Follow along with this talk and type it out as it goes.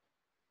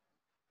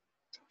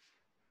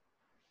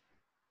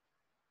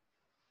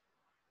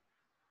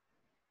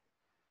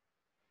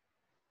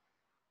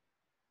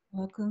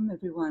Welcome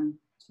everyone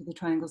to the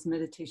Triangles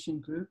Meditation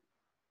Group.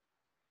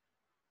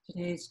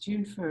 Today is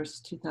June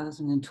 1st,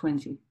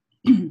 2020.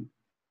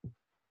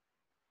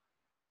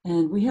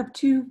 And we have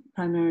two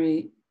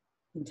primary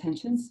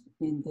intentions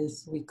in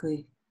this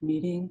weekly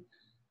meeting,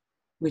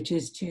 which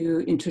is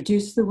to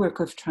introduce the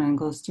work of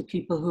triangles to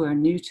people who are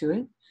new to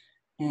it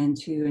and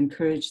to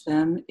encourage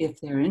them,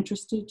 if they're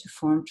interested, to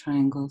form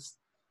triangles.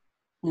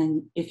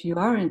 And if you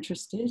are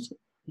interested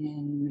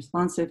and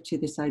responsive to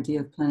this idea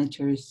of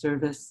planetary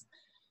service,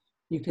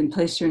 you can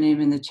place your name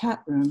in the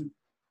chat room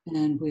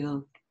and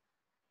we'll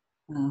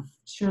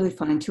surely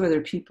find two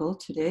other people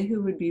today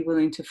who would be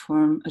willing to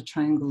form a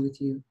triangle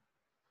with you.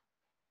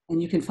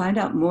 And you can find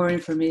out more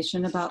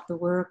information about the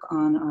work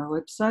on our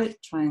website,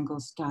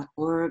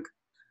 triangles.org,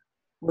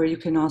 where you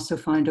can also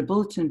find a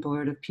bulletin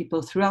board of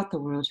people throughout the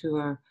world who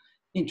are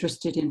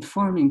interested in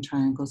forming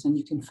triangles, and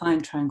you can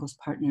find triangles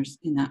partners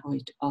in that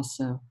way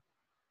also.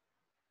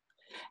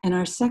 And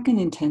our second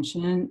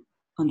intention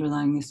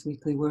underlying this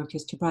weekly work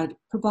is to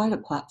provide a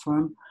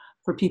platform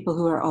for people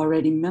who are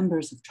already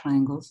members of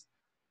triangles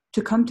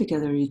to come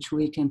together each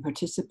week and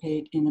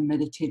participate in a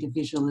meditative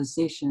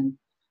visualization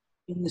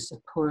in the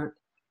support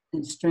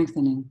and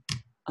strengthening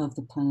of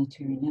the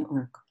planetary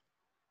network.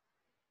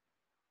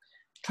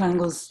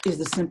 Triangles is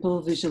a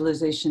simple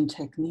visualization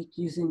technique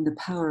using the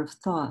power of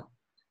thought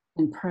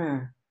and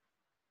prayer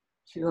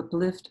to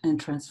uplift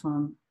and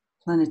transform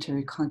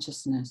planetary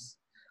consciousness.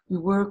 We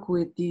work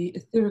with the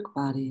etheric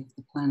body of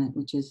the planet,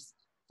 which is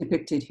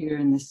depicted here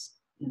in this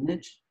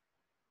image.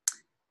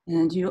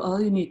 And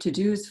all you need to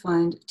do is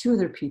find two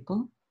other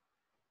people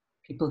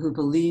who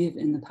believe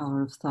in the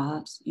power of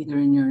thought, either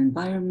in your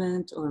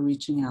environment or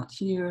reaching out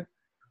here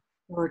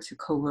or to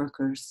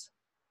coworkers.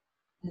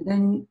 And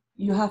then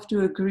you have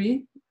to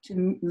agree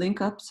to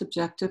link up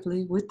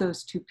subjectively with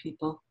those two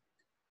people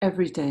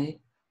every day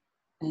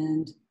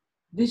and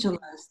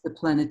visualize the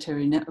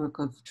planetary network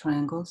of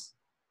triangles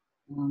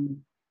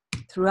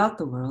throughout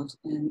the world,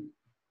 and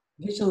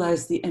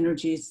visualize the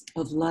energies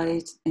of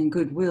light and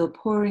goodwill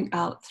pouring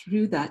out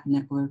through that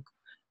network,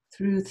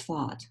 through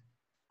thought.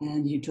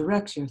 And you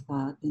direct your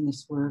thought in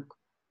this work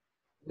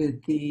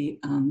with the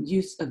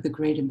use of the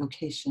great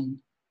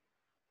invocation,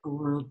 a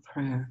world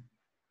prayer.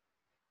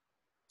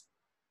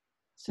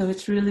 So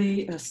it's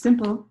really a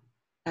simple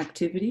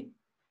activity,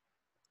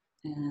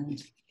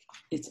 and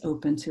it's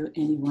open to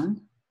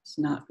anyone. It's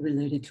not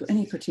related to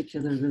any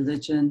particular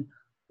religion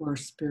or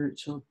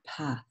spiritual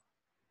path.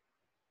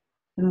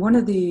 And one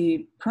of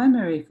the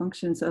primary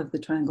functions of the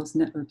Triangles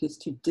Network is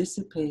to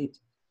dissipate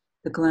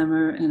the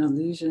glamour and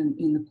illusion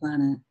in the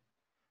planet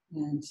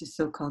and to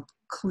so-called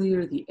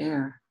clear the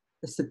air,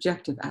 the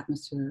subjective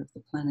atmosphere of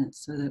the planet,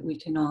 so that we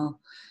can all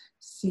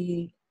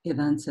see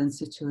events and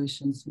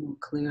situations more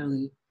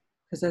clearly.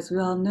 Because as we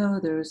all know,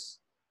 there's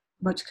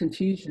much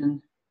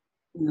confusion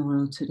in the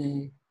world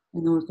today,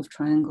 in the work of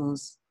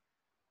triangles,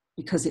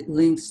 because it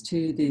links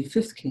to the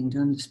fifth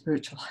kingdom, the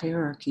spiritual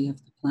hierarchy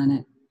of the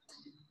planet.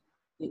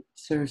 It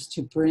serves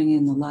to bring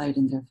in the light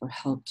and therefore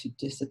help to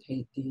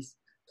dissipate these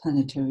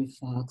planetary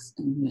fogs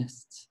and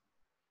mists.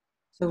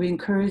 So we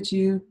encourage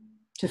you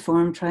to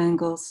form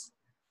triangles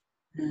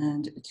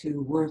and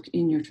to work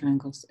in your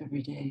triangles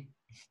every day.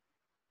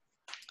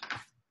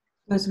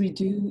 As we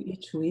do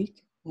each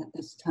week at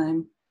this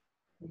time,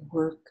 we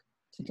work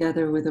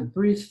together with a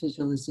brief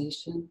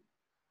visualization,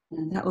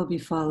 and that will be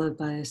followed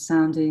by a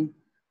sounding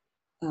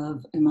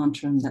of a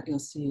mantra that you'll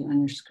see on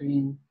your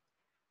screen.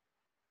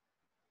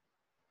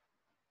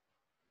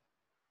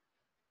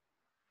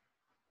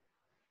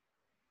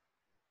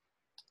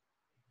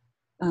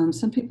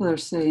 Some people are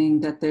saying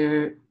that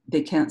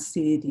they can't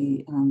see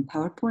the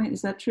PowerPoint.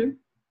 Is that true?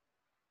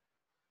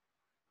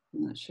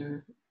 I'm not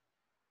sure.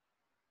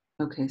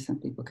 Okay, some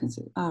people can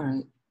see.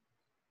 All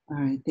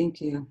right,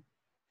 thank you.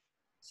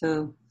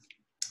 So,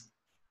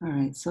 all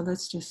right, so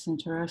let's just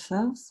center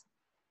ourselves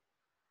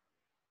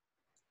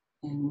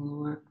and we'll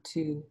work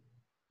to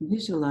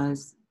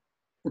visualize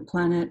the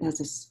planet as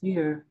a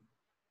sphere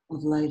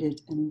of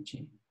lighted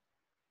energy.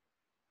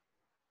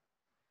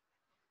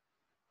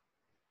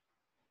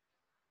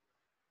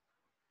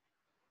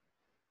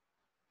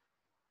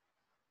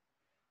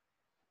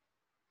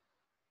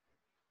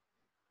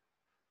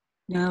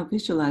 Now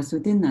visualize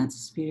within that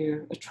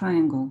sphere a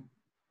triangle.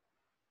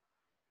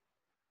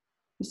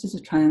 This is a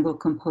triangle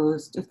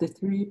composed of the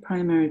three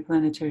primary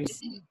planetary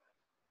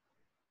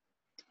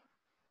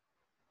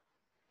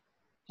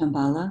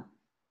Shambhala,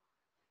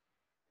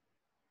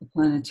 the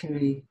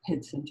planetary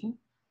head center,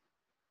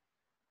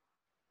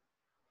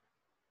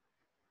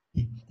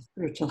 the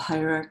spiritual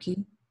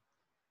hierarchy,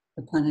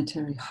 the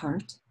planetary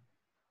heart,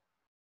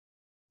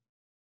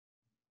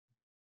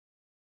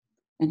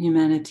 and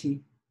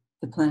humanity,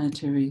 the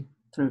planetary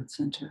throat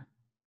center.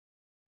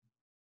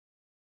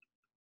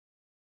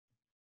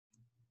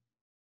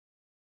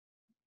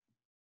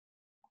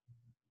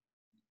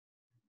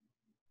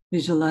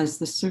 Visualize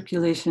the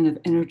circulation of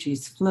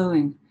energies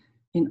flowing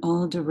in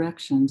all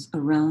directions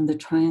around the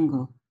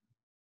triangle,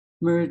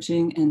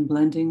 merging and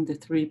blending the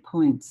 3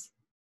 points,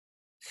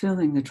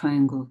 filling the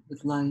triangle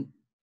with light.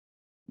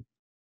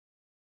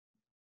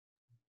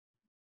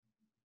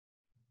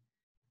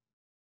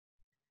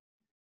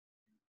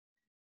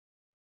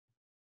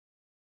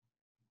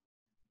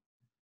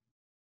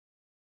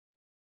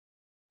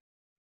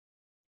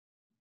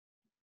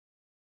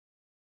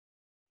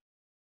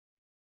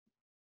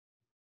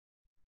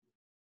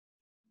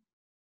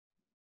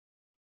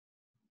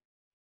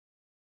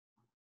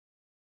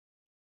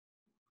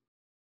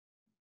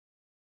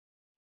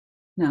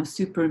 Now,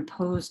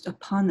 superimposed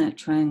upon that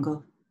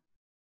triangle,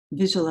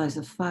 visualize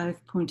a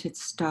 5-pointed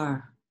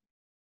star.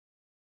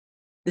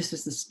 This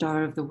is the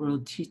star of the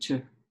world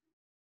teacher,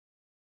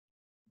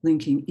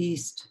 linking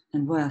east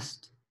and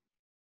west,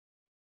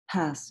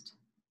 past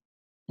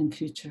and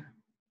future,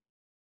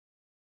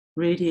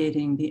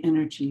 radiating the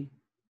energy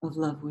of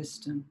love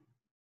wisdom.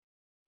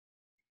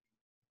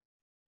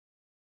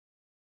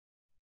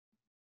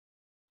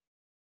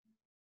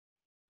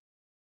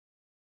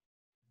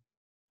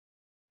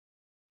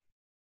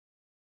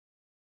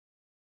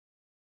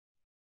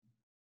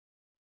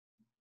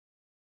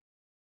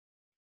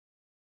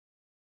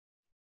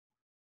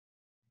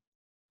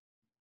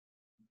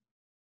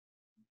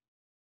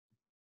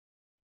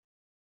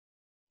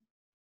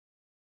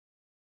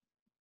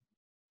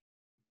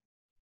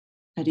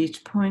 At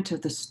each point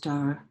of the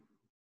star,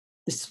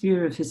 the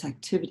sphere of his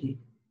activity,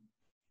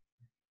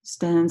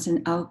 stands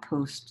an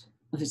outpost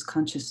of his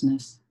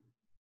consciousness,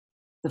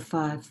 the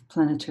 5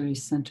 planetary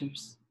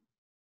centers.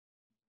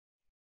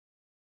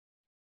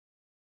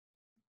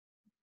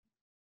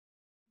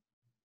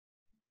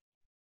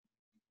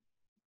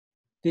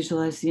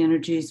 Visualize the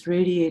energies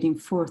radiating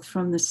forth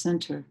from the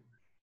center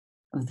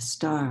of the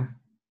star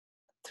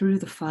through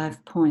the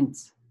 5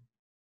 points.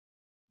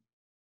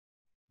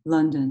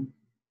 London,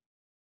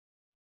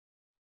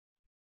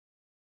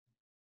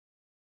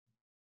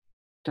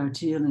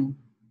 Darjeeling,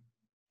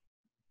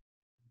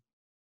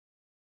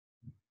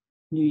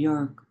 New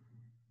York,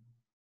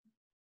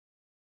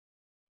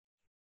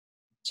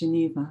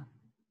 Geneva,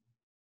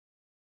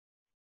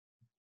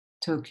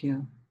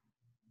 Tokyo.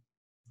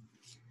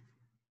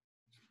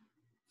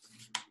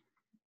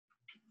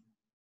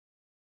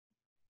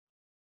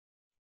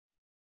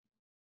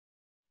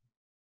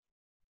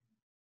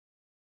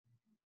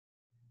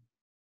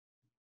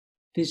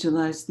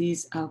 Visualize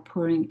these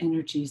outpouring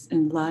energies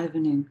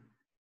enlivening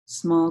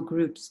small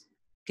groups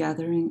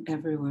gathering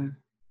everywhere,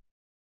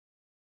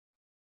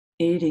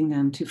 aiding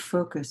them to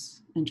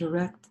focus and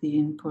direct the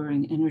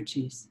inpouring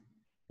energies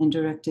and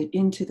direct it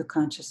into the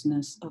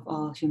consciousness of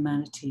all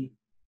humanity,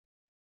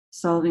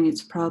 solving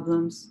its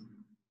problems,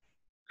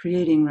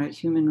 creating right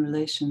human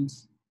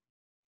relations,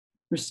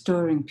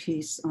 restoring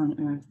peace on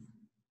earth.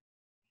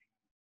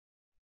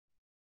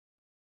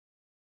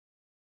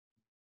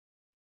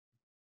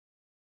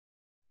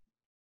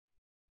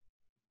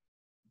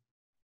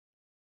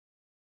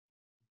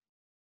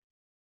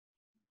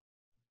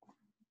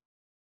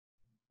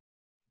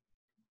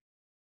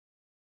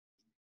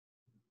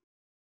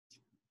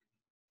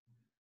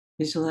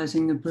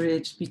 Visualizing the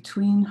bridge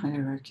between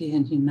hierarchy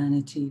and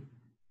humanity,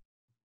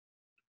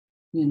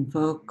 we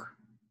invoke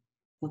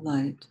the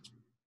light.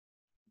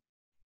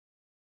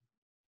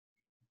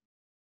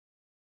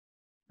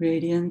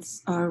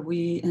 Radiance are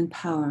we and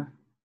power.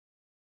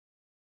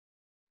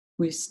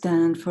 We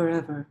stand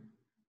forever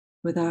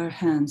with our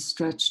hands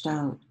stretched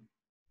out,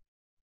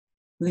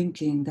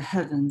 linking the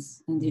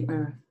heavens and the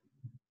earth,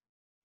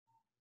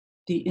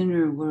 the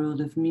inner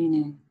world of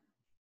meaning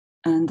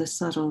and the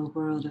subtle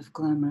world of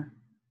glamour.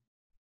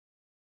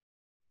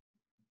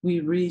 We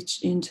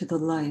reach into the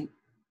light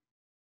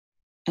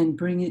and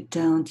bring it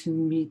down to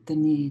meet the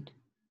need.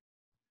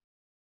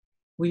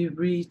 We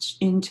reach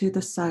into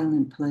the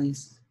silent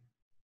place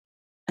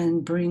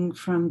and bring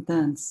from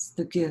thence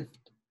the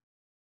gift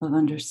of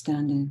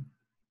understanding.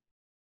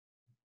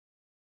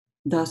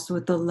 Thus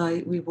with the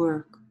light we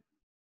work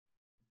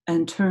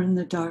and turn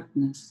the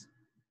darkness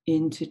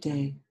into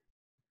day.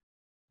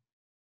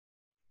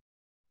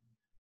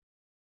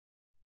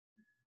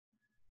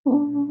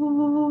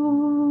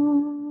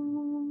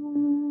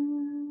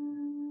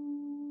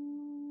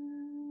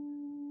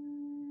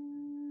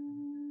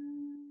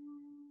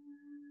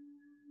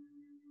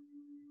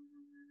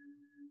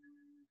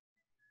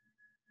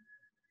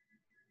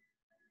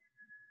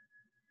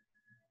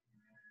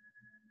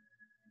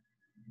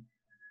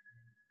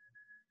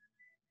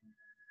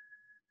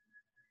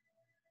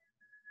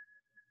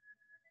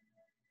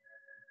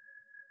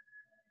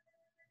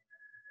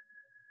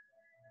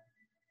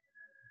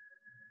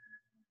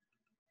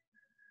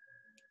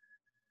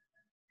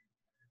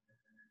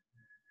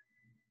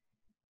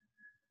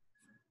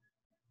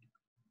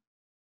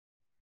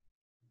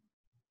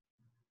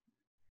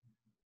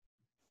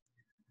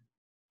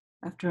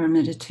 After our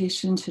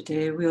meditation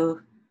today,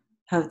 we'll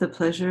have the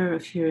pleasure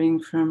of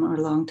hearing from our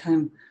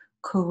longtime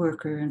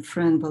co-worker and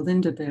friend,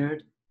 Belinda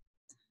Baird,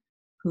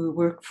 who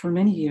worked for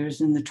many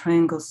years in the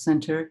Triangle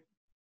Center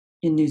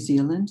in New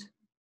Zealand,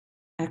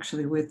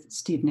 actually with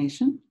Steve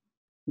Nation,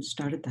 who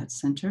started that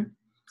center.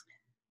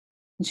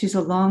 And she's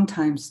a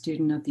longtime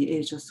student of the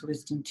Ageless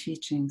Wisdom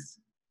teachings.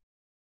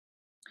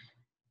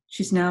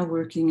 She's now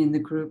working in the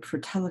group for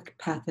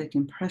telepathic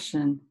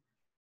impression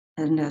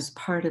and as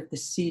part of the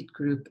Seed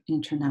Group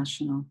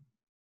International.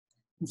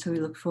 And so we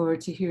look forward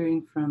to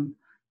hearing from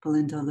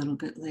Belinda a little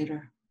bit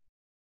later.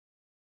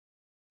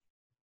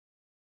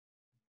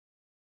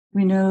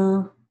 We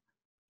know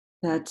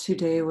that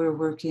today we're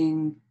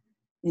working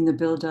in the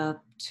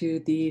build-up to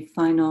the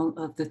final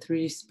of the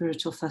 3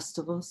 spiritual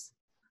festivals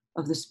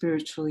of the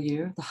spiritual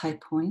year, the High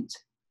Point.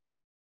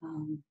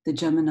 the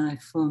Gemini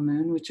full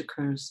moon, which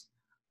occurs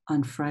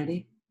on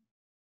Friday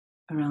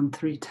around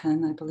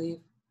 3:10, I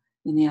believe,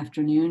 in the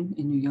afternoon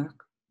in New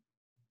York.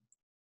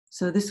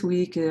 So this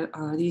week,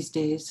 these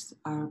days,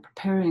 are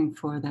preparing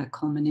for that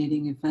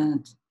culminating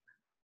event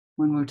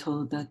when we're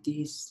told that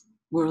the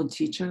world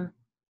teacher,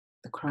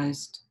 the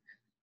Christ,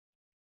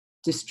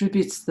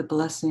 distributes the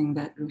blessing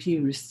that he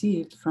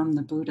received from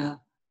the Buddha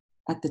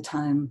at the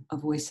time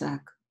of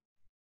Wesak.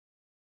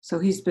 So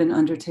he's been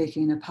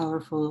undertaking a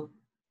powerful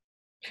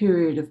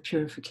period of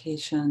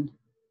purification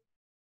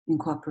in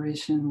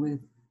cooperation with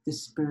the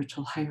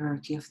spiritual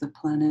hierarchy of the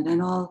planet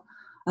and all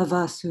of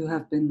us who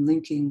have been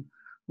linking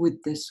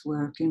with this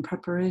work in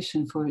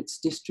preparation for its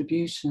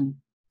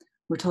distribution.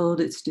 We're told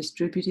it's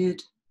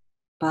distributed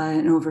by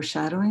an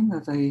overshadowing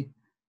of a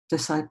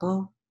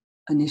disciple,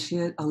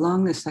 initiate,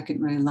 along the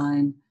second ray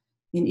line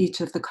in each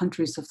of the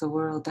countries of the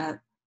world, that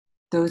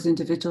those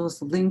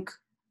individuals link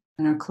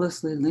and are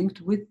closely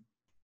linked with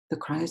the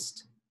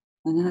Christ.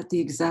 And then at the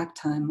exact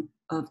time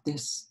of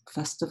this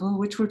festival,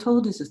 which we're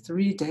told is a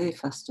 3-day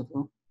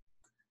festival,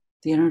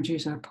 the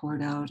energies are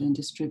poured out and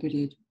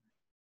distributed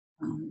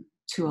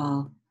to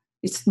all.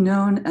 It's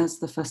known as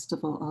the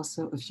festival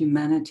also of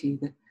humanity.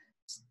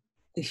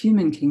 The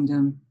human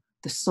kingdom,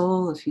 the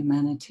soul of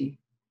humanity,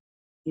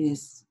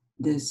 is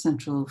the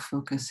central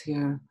focus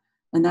here.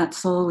 And that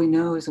soul we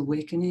know is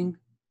awakening.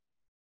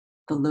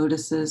 The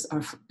lotuses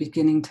are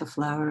beginning to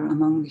flower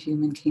among the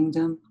human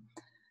kingdom.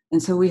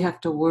 And so we have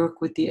to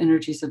work with the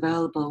energies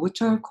available,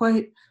 which are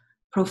quite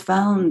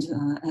profound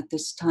at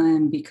this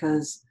time,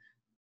 because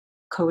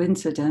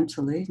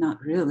coincidentally, not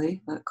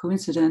really, but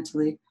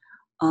coincidentally,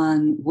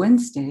 on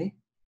Wednesday,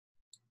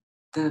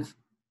 the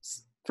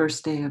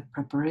first day of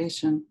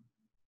preparation,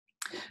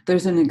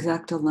 there's an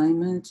exact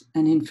alignment,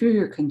 an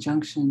inferior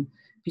conjunction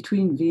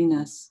between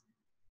Venus,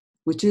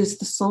 which is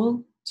the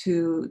soul,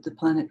 to the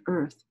planet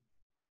Earth.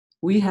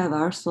 We have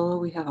our soul,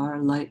 we have our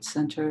light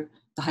center.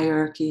 The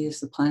hierarchy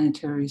is the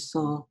planetary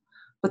soul.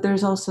 But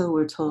there's also,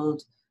 we're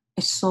told,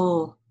 a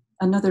soul,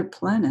 another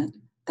planet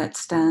that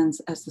stands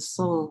as the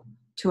soul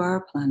to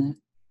our planet,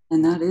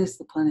 and that is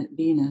the planet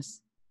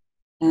Venus.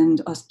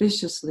 And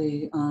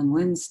auspiciously on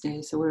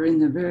Wednesday, so we're in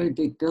the very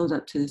big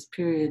build-up to this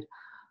period,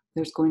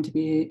 there's going to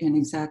be an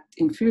exact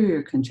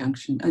inferior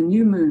conjunction, a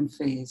new moon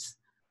phase,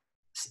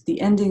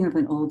 the ending of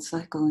an old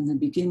cycle and the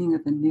beginning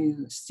of a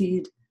new.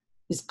 Seed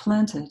is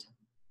planted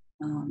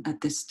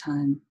at this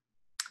time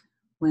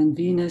when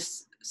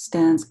Venus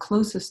stands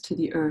closest to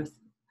the Earth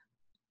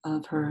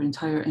of her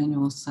entire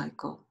annual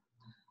cycle.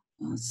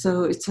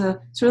 So it's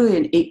really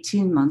an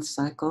 18-month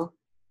cycle.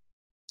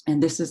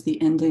 And this is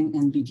the ending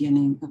and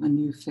beginning of a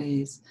new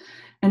phase.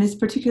 And it's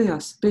particularly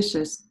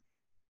auspicious,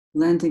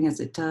 landing as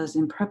it does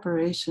in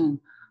preparation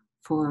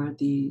for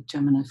the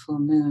Gemini full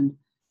moon,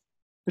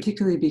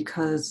 particularly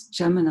because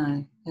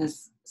Gemini,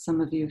 as some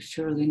of you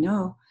surely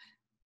know,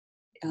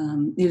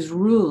 is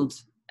ruled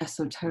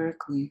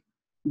esoterically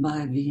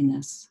by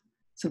Venus.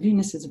 So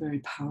Venus is very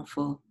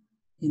powerful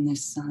in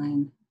this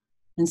sign.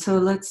 And so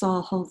let's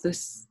all hold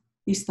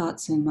these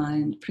thoughts in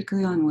mind,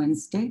 particularly on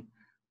Wednesday.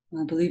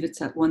 I believe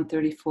it's at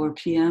 1:34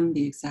 p.m.,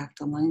 the exact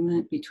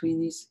alignment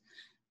between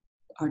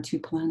our two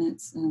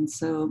planets. And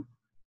so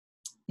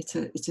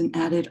it's an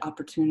added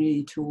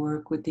opportunity to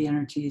work with the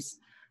energies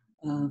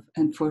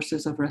and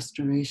forces of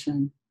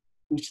restoration,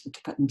 which the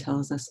Tibetan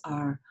tells us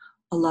are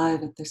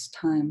alive at this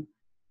time.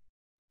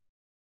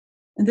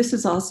 And this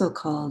is also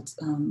called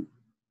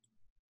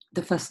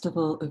the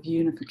Festival of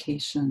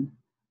Unification.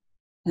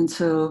 And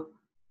so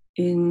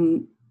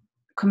in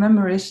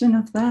commemoration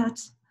of that,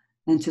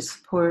 and to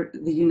support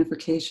the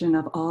unification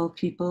of all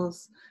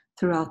peoples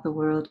throughout the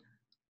world,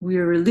 we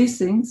are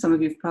releasing, some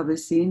of you have probably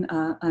seen,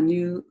 a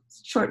new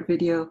short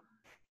video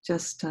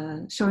just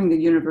showing the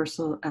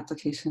universal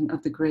application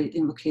of the Great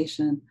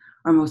Invocation,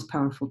 our most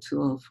powerful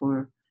tool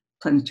for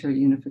planetary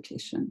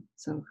unification.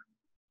 So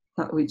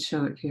I thought we'd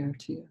show it here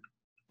to you.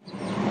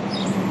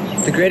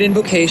 The Great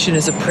Invocation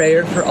is a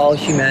prayer for all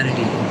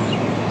humanity.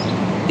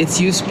 Its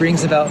use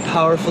brings about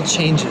powerful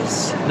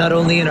changes, not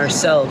only in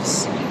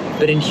ourselves,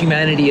 but in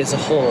humanity as a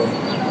whole.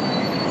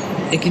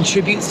 It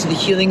contributes to the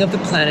healing of the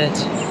planet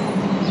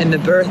and the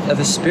birth of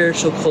a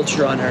spiritual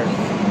culture on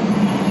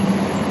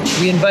Earth.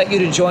 We invite you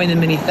to join the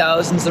many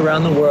thousands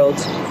around the world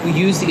who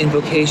use the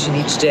invocation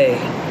each day,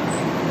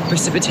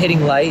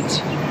 precipitating light,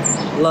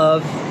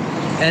 love,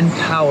 and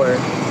power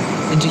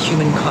into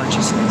human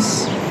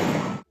consciousness.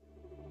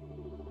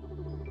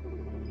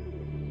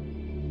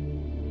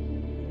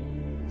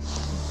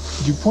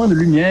 Du point de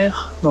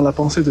lumière dans la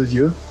pensée de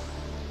Dieu,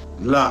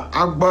 La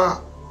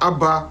Agba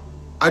Abba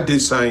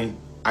Adesai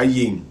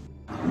Ayin.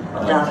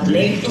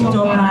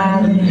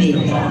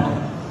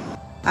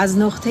 از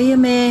نقطه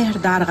مهر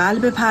در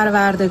قلب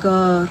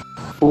پروردگار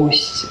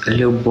Пусть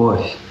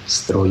любовь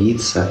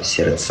струится в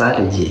сердца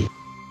людей.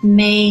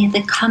 May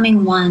the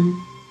coming one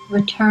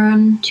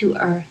return to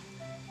earth.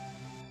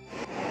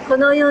 こ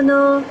の世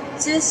の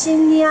中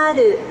心にあ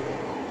る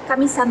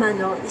神様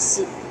の意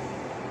志。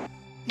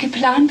Die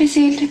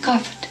planbeseelte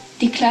Kraft,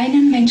 die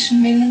kleinen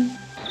Menschenwillen.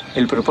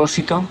 el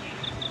propósito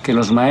que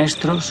los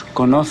maestros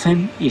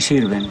conocen y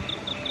sirven.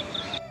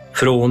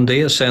 Från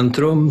det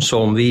centrum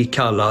som vi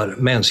kallar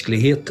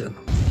mänskligheten.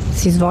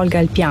 Si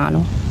svolga il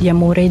piano di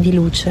amore e di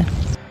luce.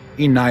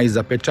 In naj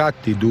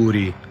zapečati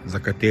duri, za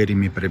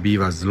katerimi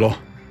prebiva zlo.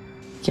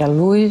 Que a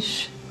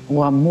luz,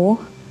 o amor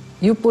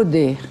e o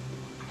poder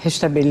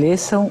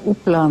restabeleçam o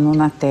plano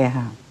na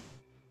Terra.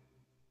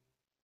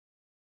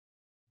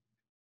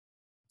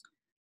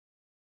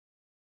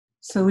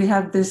 So we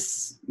have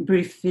this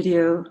brief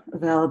video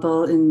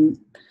available in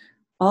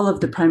all of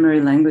the primary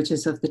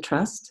languages of the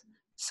Trust.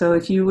 So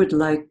if you would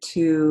like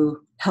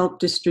to help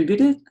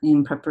distribute it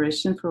in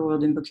preparation for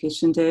World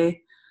Invocation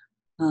Day,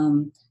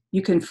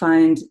 you can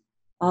find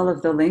all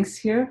of the links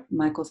here.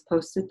 Michael's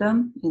posted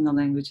them in the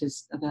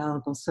languages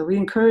available. So we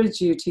encourage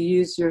you to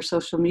use your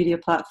social media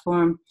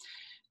platform.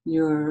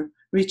 You're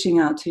reaching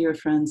out to your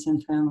friends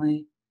and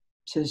family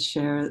to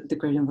share the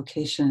Great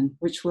Invocation,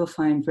 which will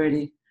find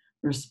ready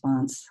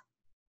response.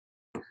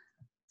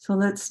 So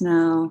let's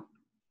now,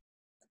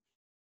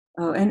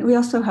 oh, and we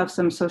also have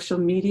some social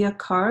media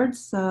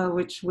cards,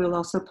 which we'll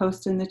also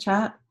post in the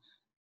chat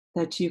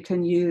that you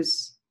can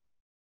use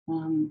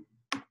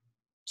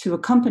to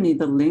accompany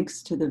the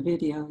links to the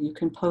video. You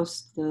can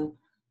post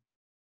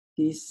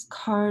these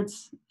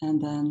cards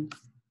and then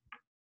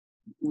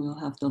we'll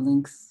have the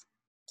links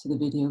to the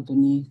video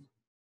beneath.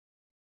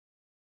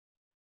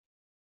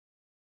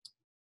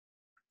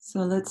 So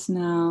let's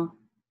now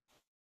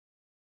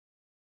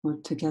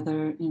work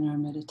together in our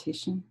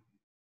meditation.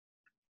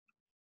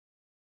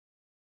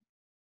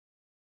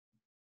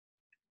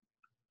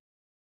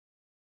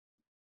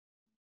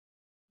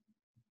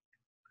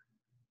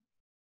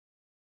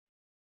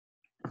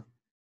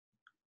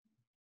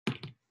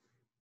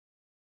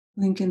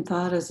 Link in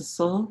thought as a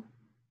soul,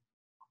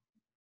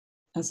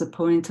 as a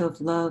point of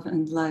love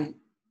and light,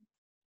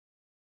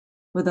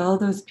 with all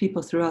those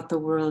people throughout the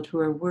world who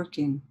are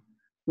working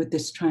with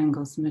this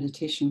Triangles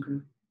meditation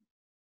group.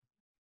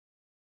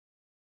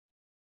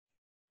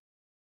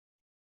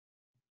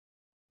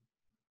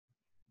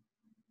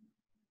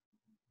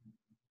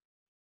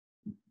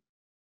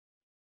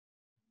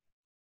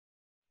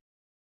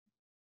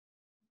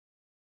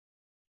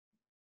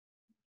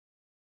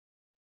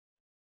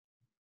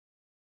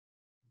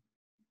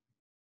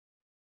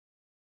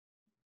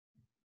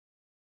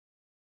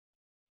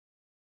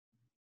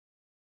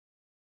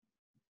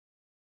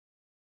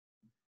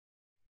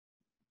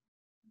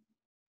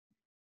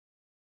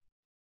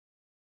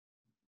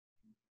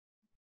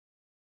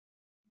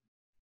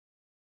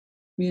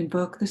 We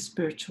invoke the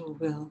spiritual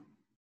will.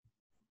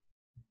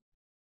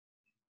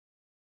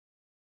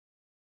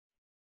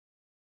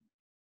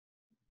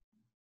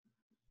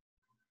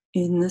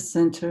 In the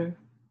center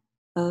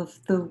of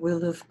the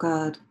will of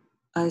God,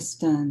 I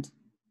stand.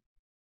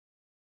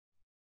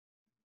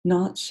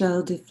 Naught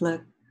shall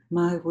deflect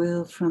my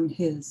will from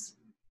His.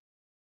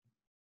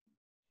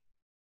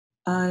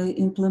 I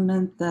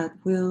implement that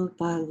will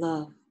by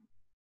love.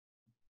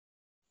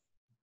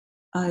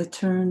 I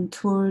turn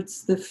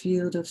towards the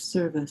field of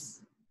service.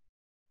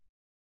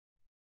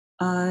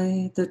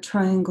 I, the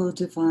triangle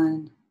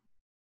divine,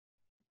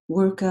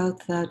 work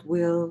out that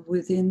will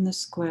within the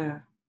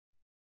square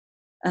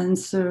and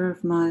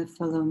serve my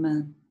fellow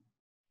men.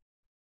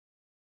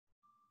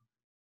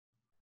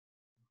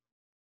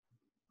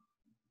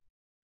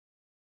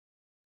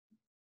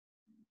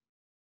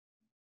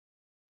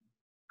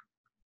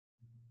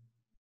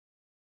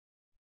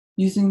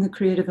 Using the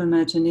creative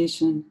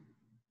imagination,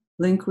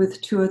 link with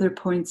two other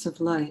points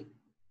of light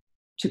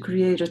to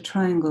create a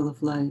triangle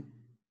of light.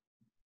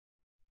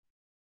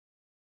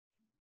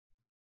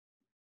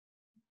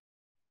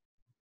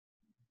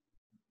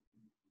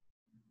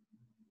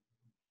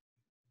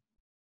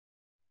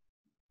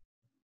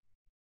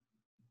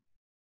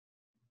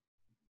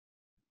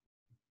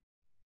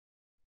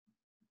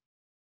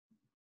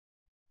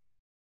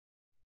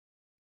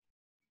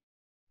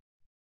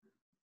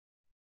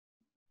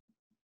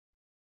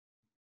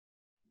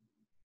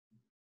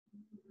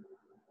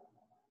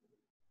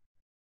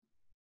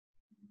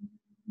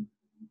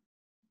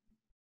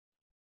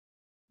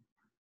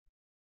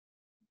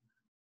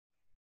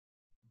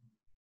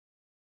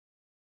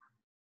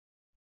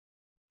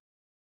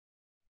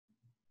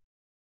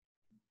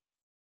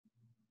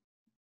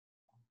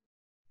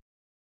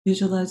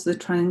 Visualize the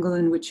triangle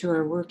in which you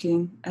are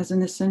working as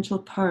an essential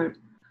part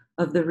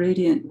of the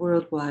radiant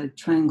worldwide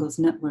Triangles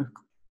network.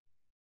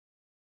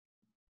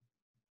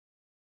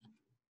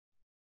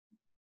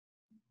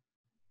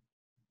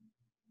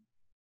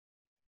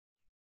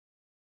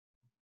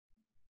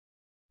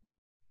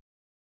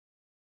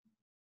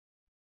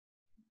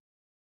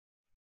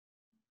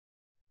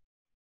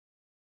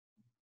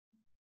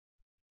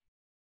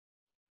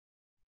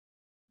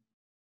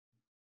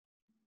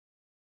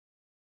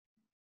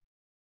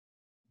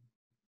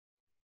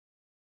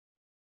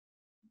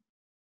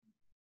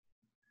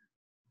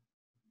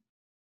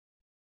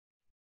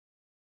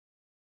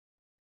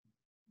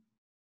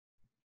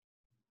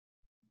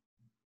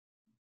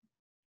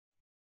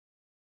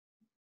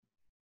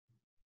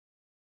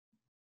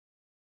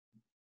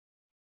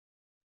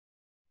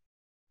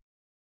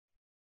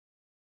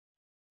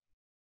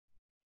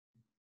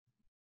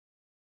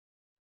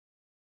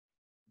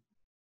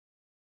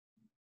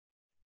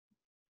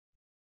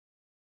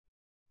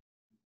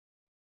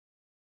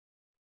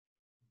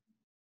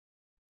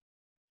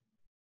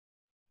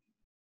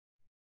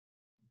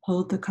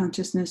 Hold the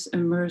consciousness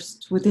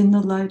immersed within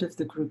the light of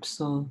the group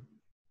soul,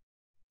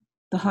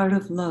 the heart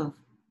of love,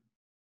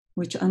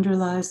 which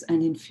underlies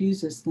and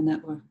infuses the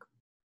network.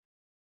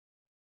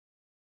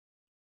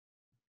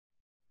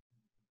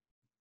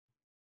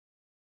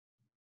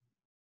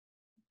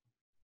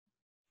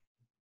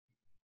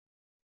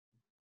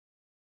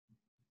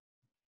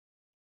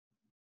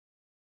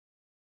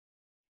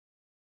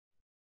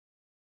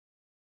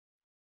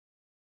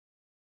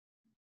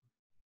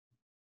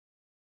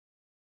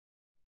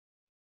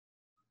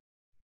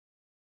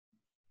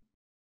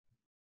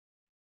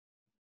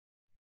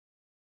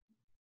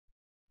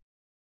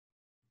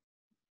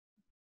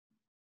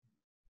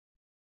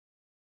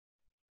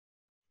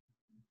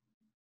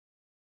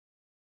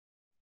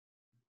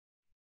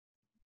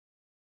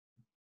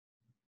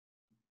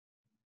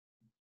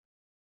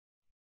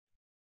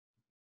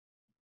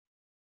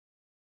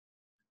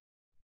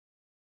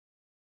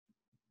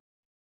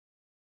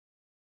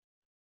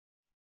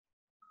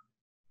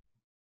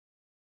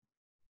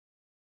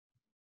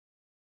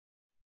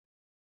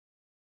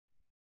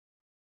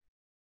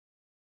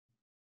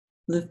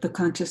 Lift the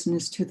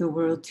consciousness to the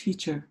world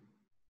teacher,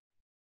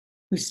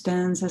 who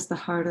stands as the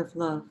heart of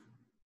love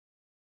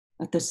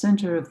at the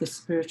center of the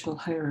spiritual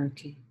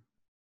hierarchy,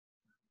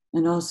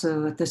 and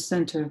also at the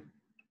center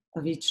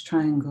of each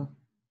triangle.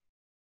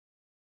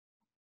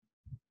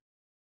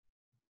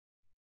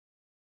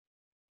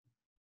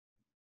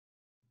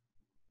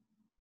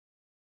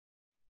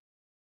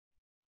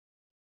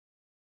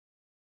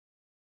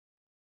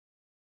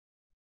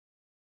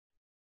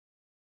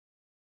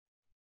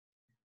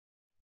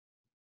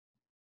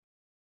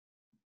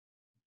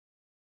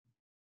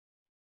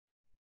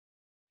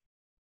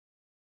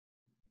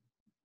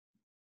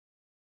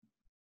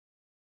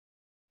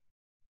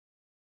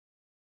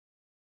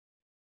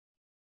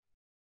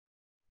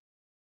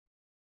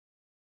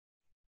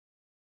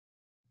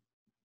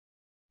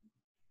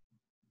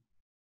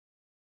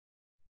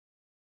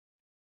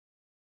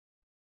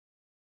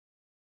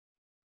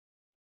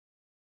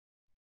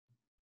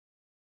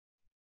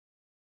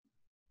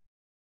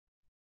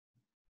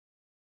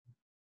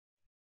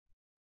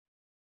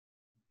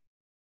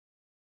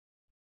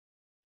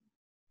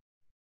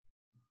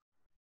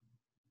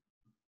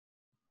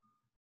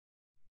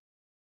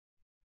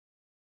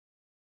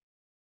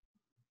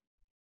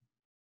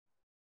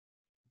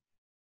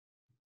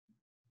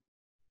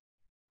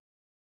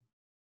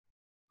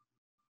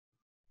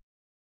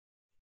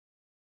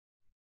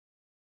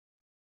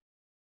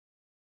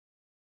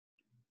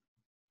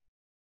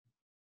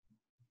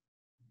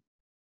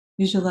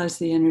 Visualize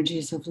the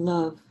energies of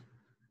love,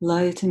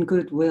 light, and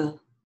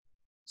goodwill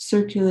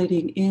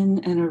circulating in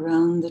and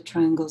around the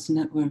triangle's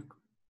network.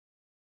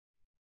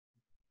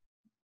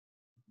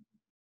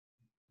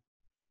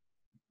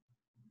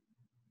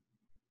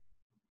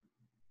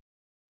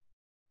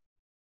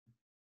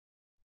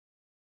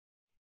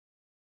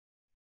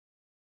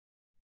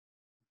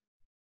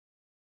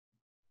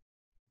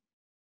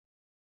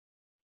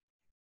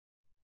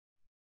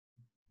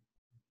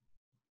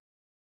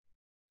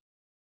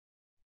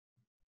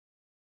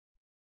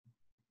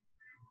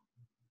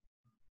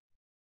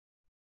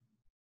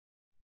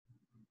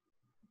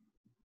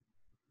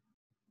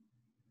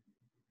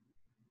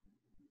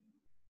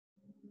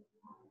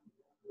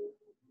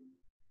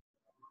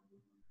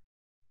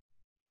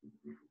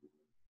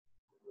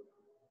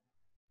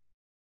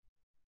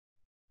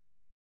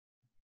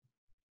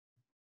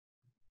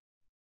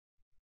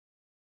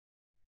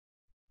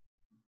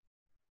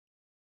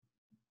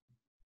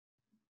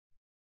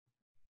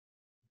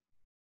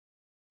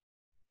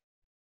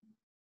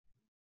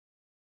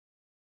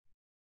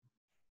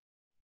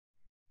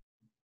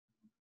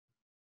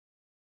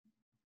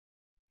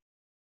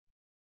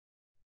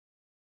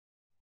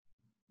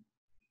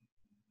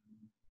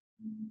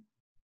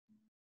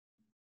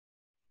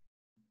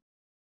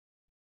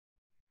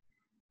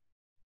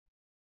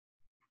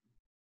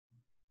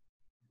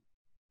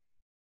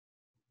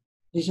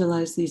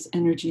 Visualize these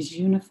energies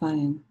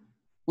unifying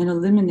and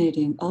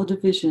eliminating all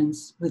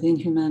divisions within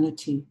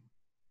humanity,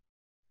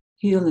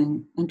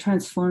 healing and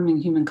transforming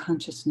human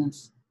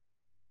consciousness,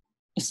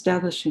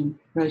 establishing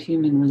right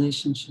human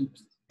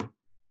relationships.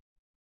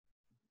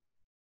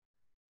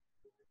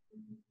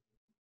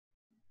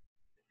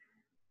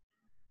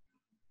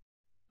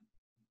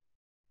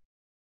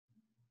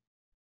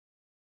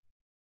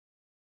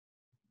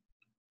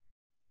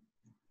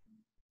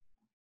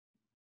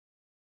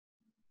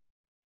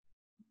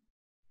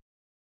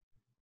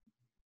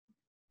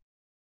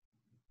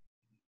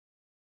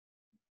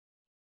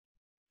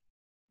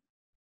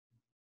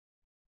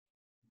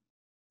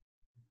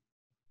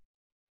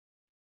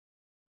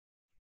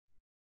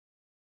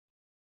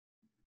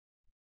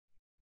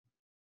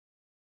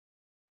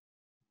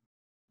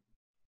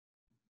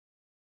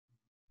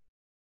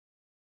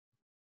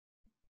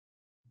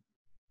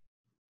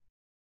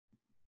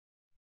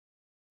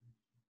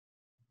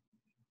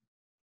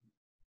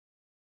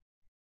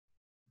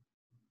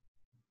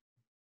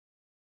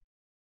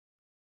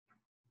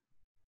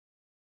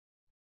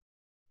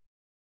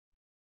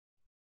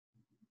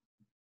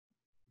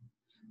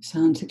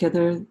 Sound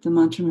together the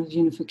mantra of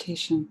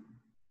unification.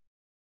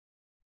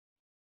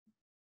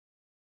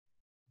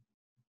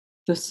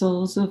 The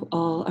souls of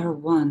all are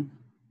one,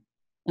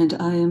 and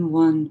I am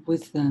one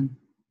with them.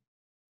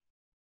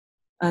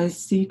 I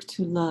seek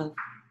to love,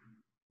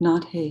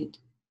 not hate.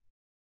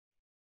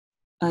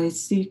 I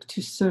seek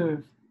to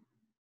serve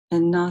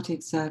and not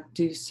exact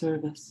due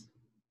service.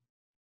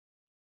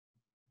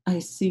 I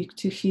seek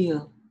to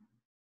heal,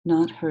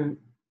 not hurt.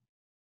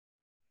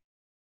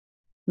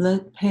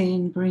 Let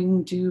pain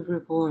bring due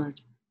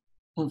reward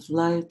of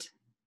light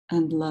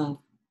and love.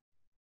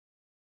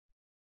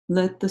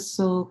 Let the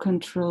soul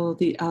control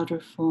the outer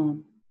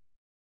form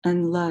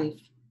and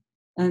life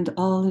and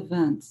all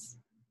events,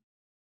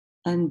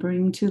 and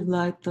bring to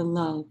light the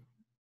love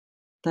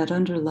that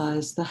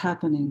underlies the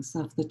happenings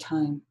of the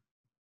time.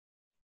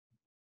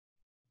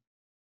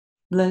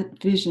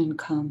 Let vision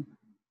come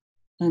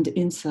and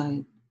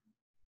insight.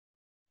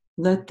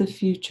 Let the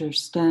future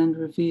stand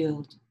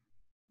revealed.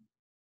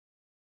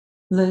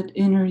 Let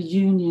inner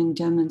union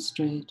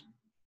demonstrate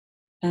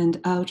and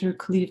outer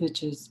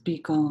cleavages be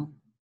gone.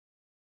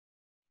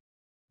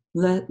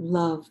 Let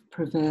love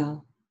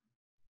prevail.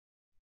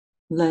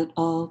 Let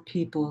all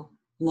people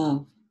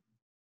love.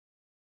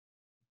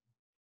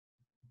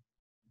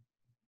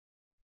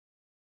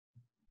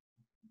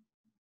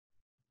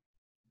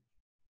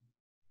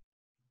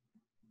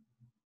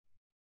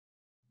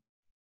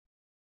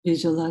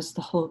 Visualize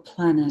the whole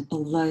planet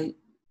alight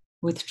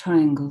with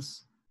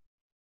triangles.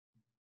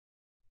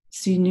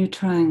 See new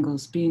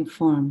triangles being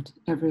formed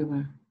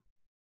everywhere.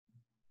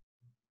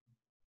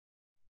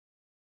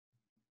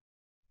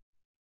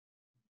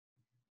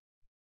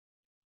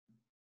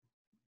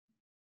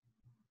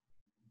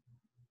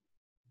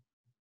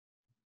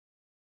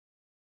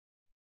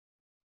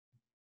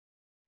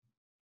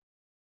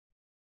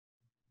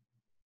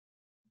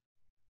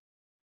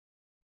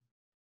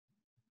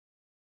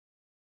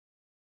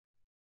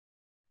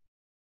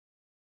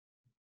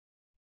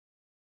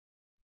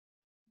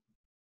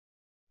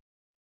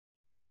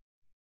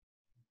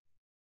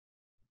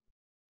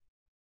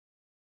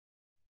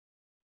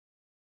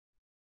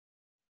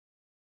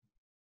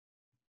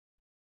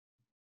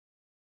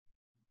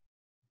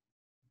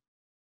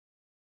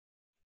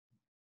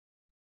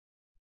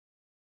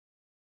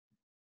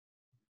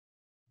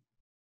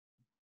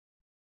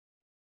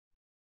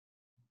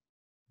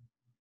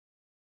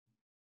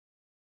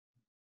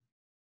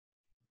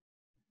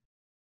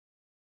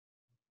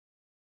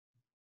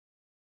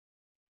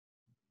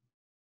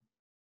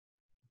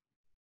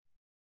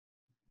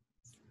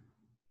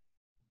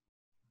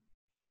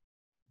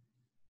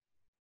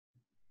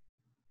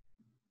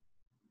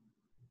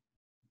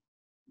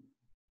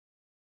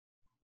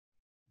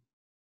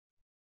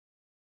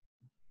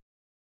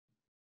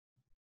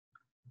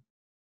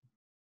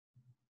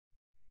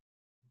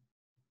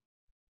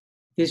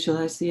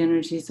 Visualize the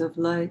energies of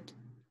light,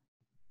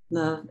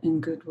 love,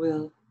 and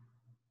goodwill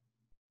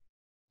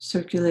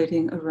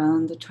circulating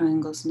around the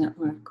triangles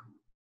network.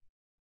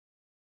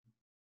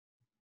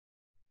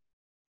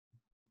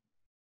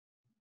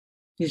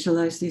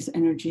 Visualize these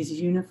energies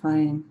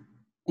unifying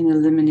and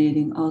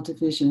eliminating all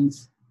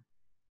divisions,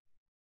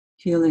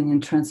 healing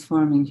and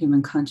transforming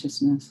human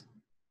consciousness,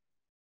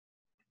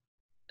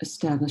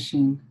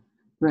 establishing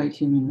right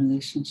human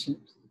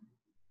relationships.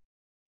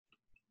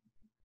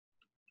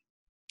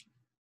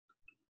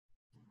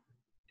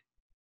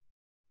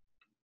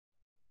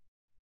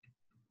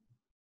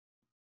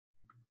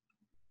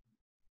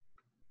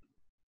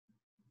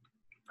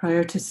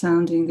 Prior to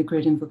sounding the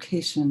great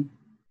invocation,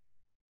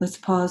 let's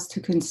pause to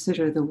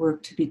consider the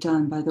work to be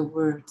done by the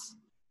words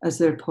as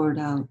they're poured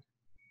out.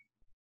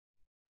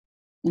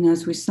 And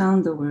as we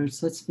sound the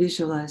words, let's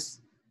visualize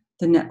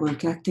the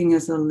network acting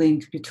as a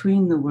link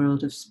between the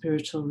world of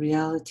spiritual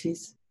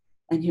realities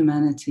and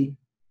humanity,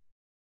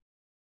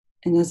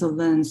 and as a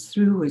lens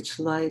through which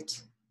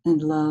light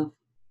and love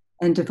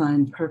and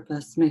divine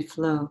purpose may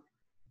flow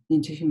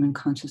into human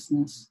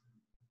consciousness.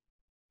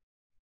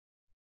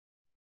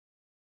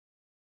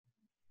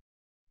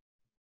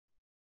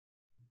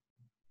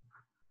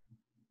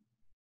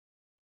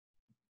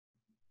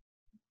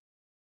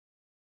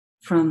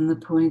 From the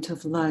point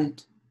of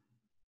light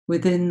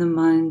within the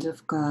mind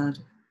of God,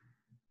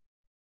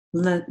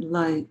 let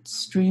light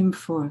stream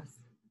forth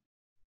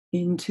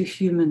into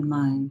human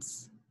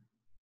minds.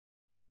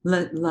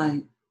 Let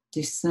light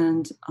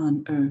descend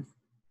on earth.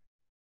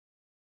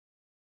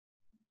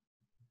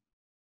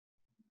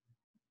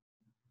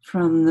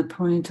 From the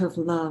point of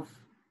love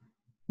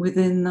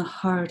within the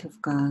heart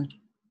of God,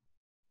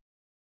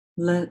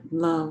 let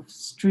love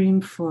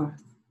stream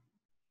forth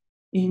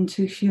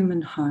into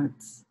human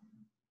hearts.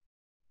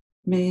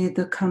 May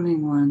the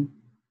coming one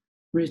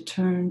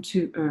return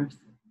to earth.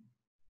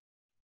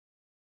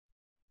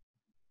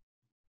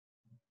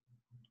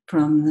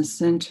 From the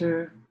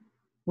center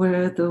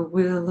where the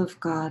will of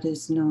God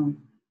is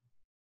known,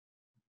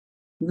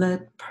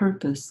 let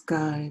purpose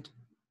guide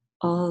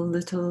all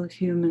little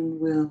human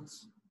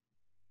wills,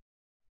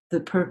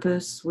 the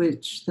purpose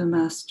which the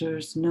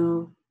masters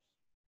know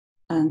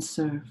and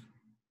serve.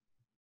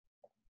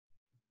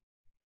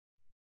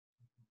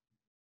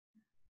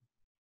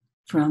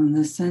 from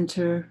the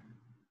center,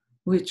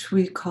 which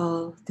we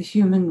call the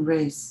human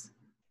race.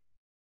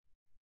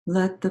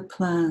 Let the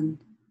plan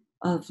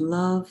of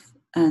love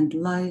and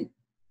light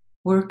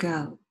work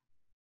out,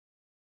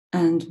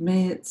 and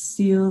may it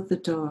seal the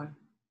door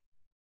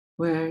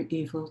where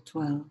evil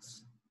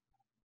dwells.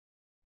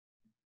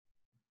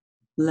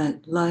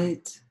 Let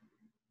light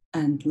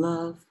and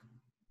love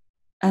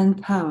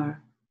and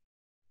power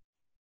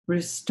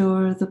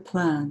restore the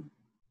plan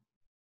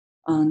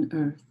on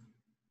earth.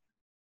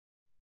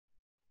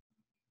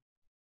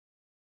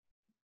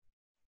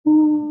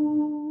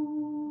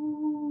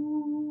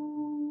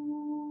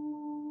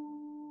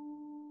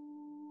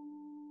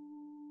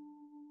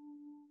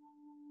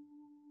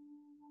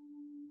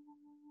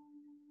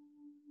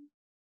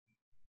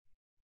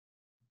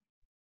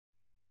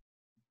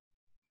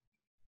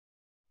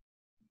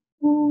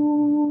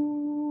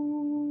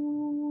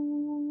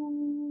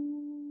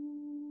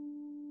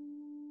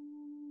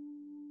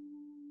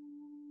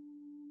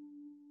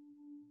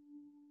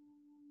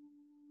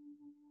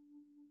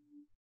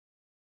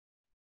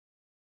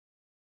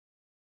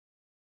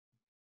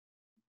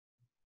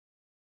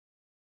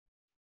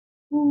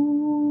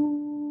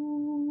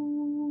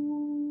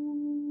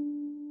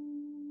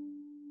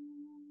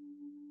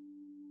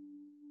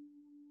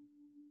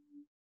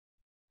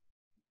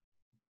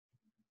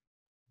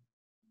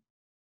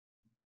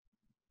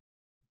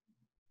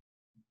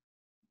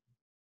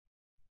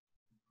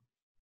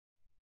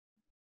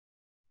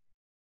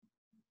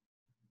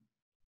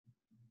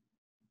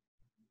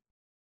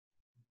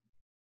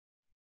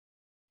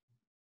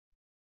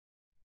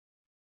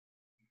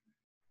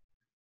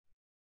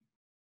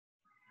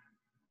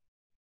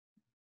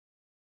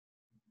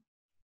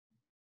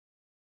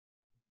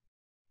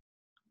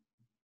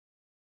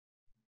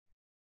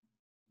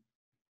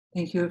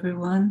 Thank you,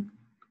 everyone.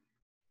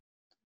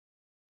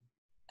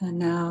 And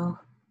now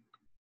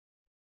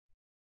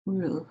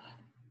we'll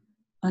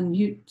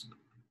unmute.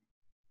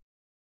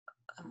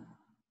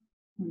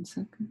 One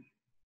second.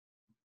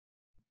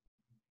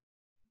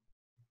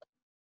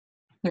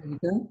 There you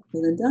go.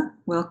 Belinda,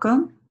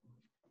 welcome.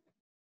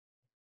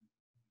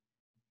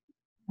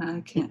 I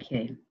can't. Thank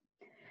you.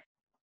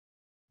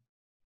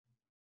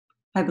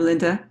 Hi,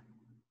 Belinda.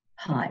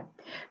 Hi.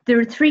 There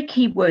are 3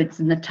 key words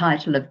in the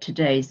title of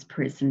today's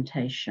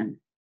presentation: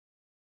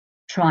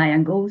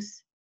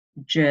 triangles,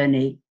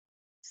 journey,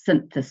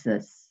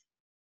 synthesis,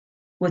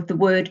 with the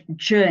word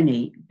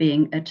journey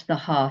being at the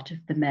heart of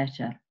the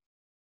matter.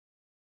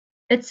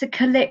 It's a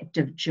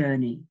collective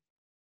journey,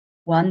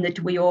 one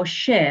that we all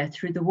share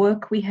through the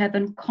work we have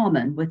in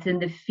common within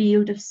the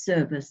field of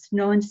service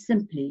known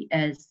simply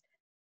as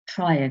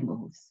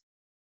triangles.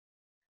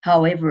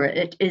 However,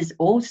 it is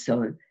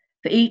also,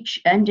 for each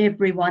and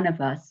every one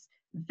of us,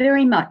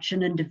 very much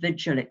an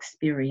individual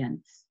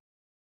experience,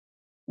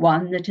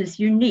 one that is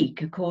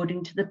unique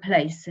according to the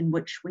place in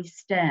which we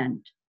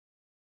stand,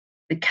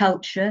 the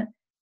culture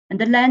and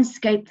the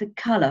landscape that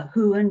colour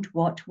who and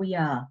what we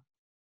are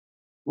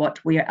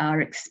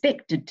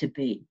expected to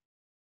be,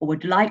 or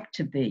would like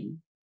to be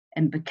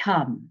and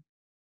become.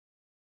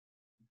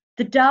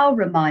 The Tao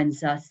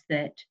reminds us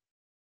that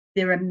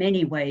there are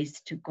many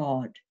ways to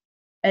God,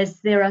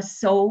 as there are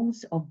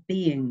souls of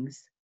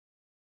beings,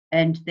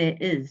 and there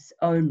is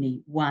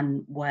only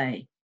one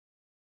way.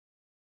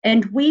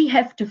 And we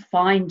have to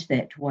find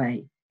that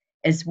way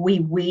as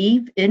we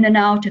weave in and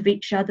out of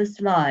each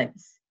other's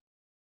lives,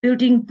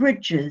 building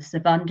bridges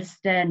of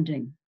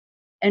understanding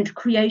and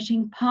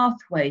creating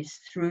pathways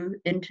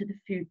through into the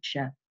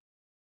future.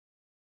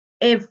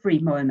 Every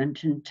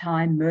moment in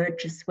time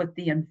merges with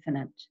the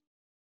infinite.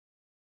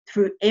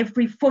 Through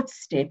every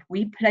footstep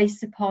we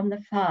place upon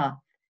the path,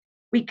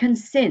 we can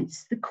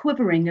sense the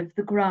quivering of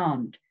the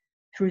ground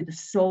through the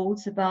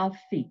soles of our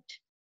feet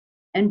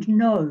and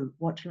know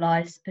what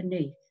lies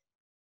beneath.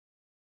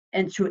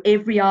 And through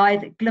every eye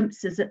that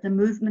glimpses at the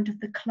movement of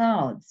the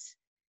clouds,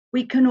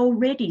 we can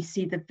already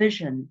see the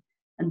vision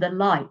and the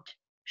light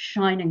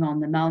shining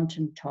on the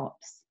mountain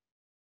tops.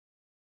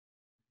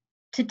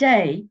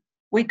 Today,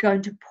 we're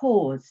going to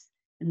pause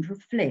and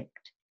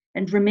reflect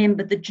and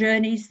remember the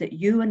journeys that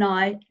you and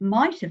I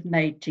might have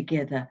made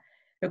together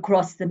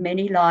across the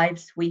many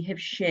lives we have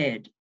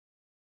shared.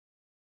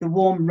 The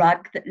warm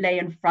rug that lay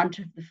in front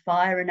of the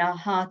fire in our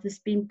hearth has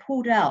been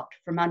pulled out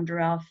from under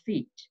our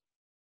feet.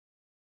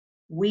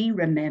 We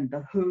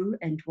remember who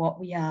and what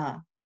we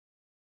are,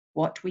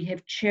 what we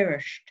have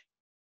cherished,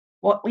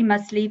 what we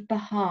must leave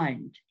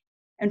behind,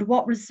 and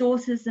what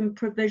resources and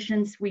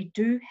provisions we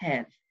do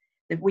have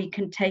that we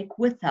can take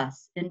with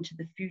us into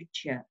the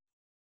future.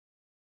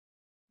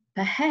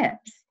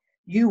 Perhaps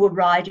you were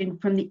riding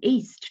from the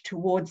east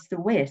towards the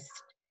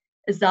west,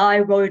 as I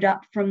rode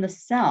up from the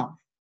south,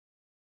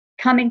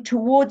 coming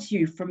towards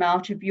you from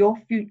out of your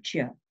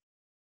future,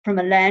 from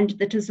a land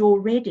that is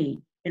already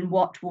in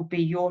what will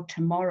be your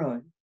tomorrow.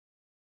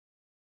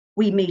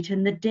 We meet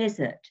in the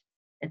desert,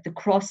 at the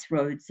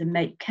crossroads, and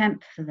make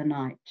camp for the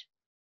night.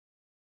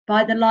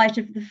 By the light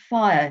of the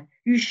fire,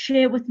 you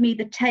share with me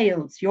the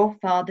tales your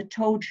father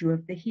told you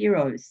of the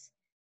heroes,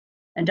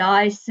 and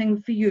I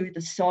sing for you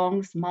the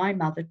songs my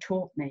mother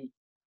taught me.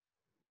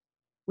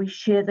 We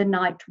share the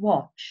night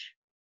watch,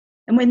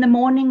 and when the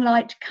morning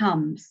light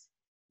comes,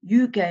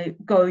 you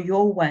go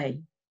your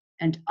way,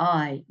 and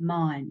I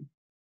mine.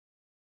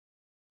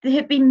 There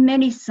have been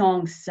many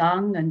songs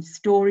sung and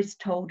stories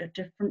told at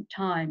different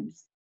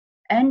times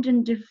and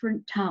in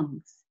different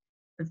tongues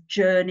of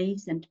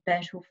journeys and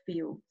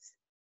battlefields.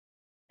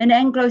 In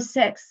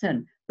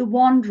Anglo-Saxon, the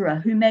wanderer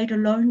who made a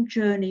lone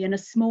journey in a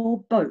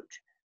small boat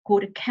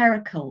called a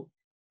caracal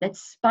that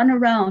spun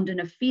around in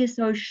a fierce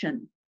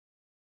ocean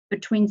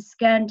between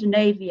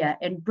Scandinavia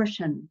and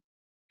Britain,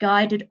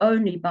 guided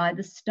only by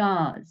the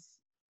stars.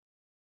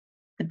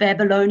 The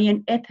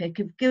Babylonian epic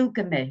of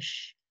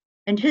Gilgamesh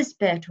and his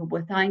battle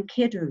with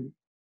Enkidu,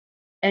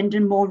 and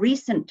in more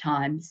recent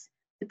times,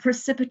 the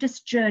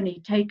precipitous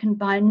journey taken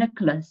by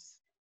Nicholas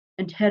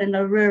and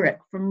Helena Rurik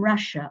from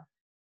Russia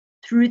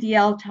through the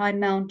Altai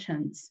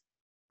Mountains,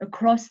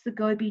 across the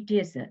Gobi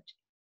Desert,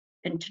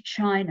 into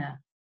China,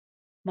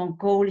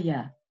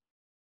 Mongolia,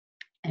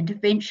 and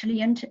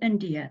eventually into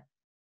India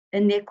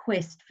in their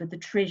quest for the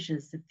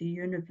treasures of the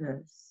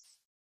universe.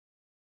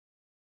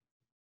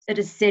 It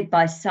is said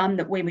by some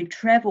that when we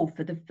travel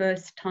for the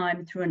first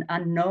time through an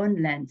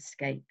unknown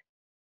landscape,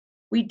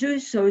 we do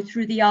so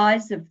through the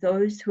eyes of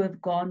those who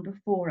have gone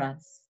before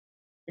us,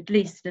 at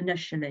least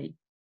initially.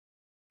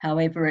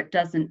 However, it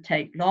doesn't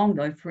take long,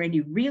 though, for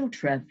any real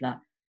traveller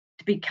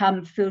to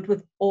become filled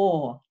with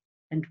awe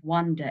and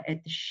wonder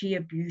at the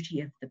sheer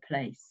beauty of the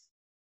place,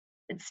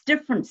 its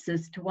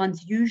differences to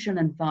one's usual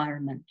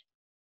environment,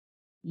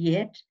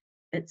 yet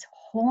its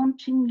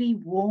hauntingly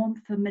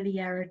warm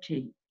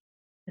familiarity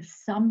of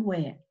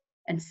somewhere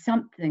and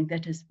something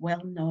that is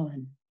well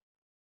known.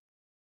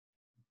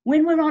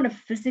 When we're on a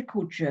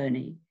physical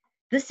journey,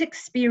 this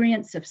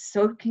experience of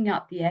soaking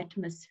up the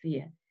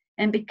atmosphere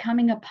and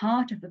becoming a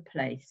part of a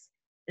place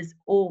is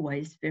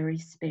always very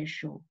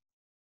special.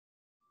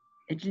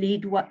 It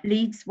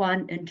leads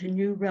one into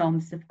new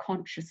realms of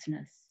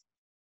consciousness,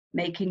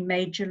 making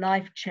major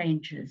life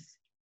changes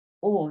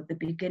or the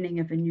beginning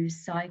of a new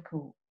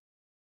cycle.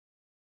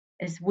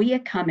 As we are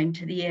coming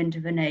to the end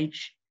of an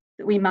age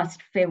that we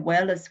must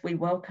farewell as we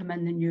welcome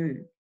in the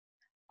new,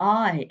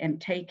 I am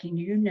taking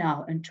you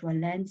now into a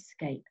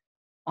landscape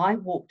I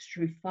walked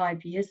through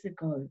 5 years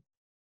ago,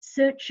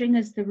 searching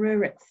as the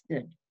Ruriks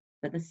did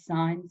for the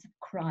signs of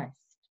Christ.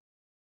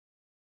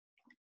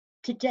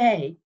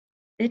 Today,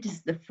 it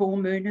is the full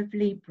moon of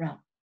Libra,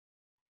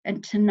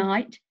 and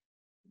tonight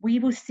we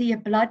will see a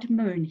blood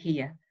moon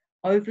here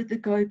over the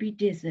Gobi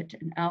Desert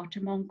in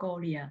Outer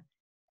Mongolia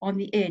on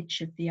the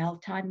edge of the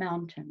Altai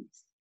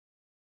Mountains.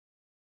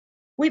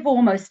 We've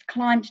almost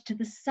climbed to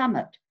the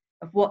summit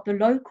of what the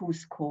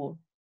locals call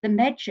the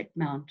Magic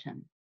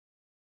Mountain.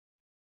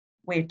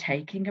 We're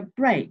taking a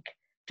break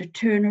to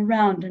turn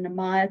around and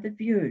admire the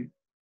view.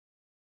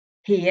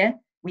 Here,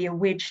 we are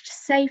wedged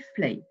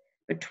safely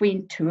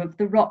between two of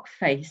the rock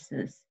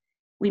faces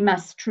we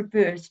must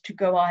traverse to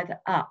go either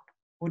up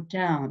or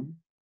down.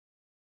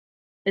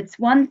 It's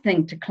one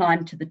thing to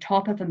climb to the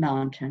top of a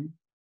mountain,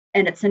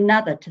 and it's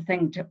another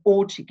thing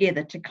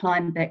altogether to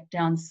climb back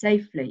down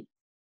safely,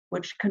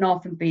 which can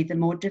often be the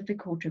more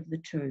difficult of the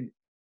two.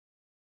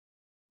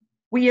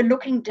 We are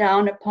looking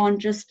down upon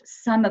just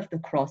some of the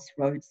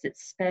crossroads that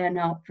span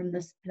out from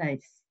this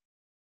place.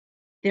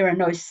 There are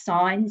no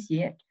signs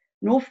yet,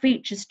 nor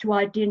features to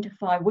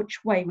identify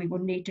which way we will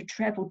need to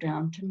travel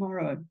down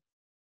tomorrow.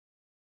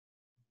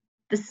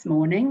 This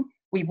morning,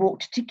 we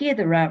walked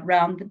together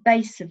around the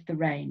base of the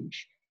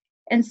range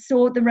and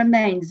saw the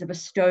remains of a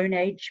Stone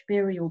Age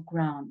burial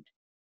ground.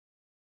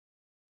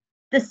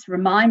 This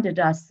reminded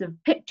us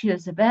of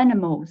pictures of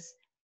animals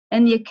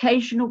and the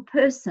occasional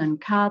person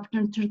carved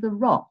into the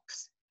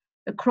rocks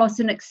across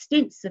an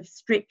extensive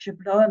stretch of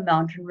lower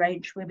mountain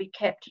range where we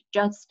camped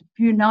just a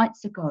few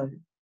nights ago,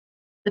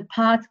 the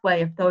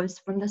pathway of those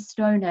from the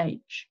Stone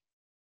Age.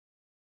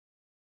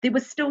 There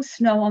was still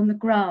snow on the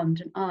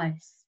ground and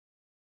ice.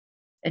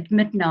 At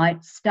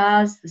midnight,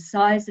 stars the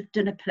size of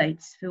dinner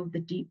plates filled the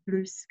deep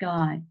blue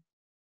sky,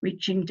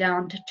 reaching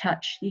down to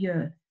touch the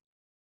earth.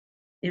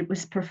 It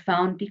was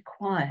profoundly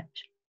quiet.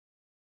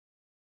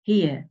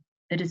 Here,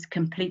 it is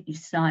completely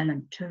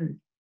silent too.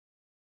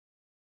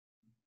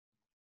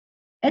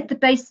 At the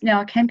base of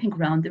our camping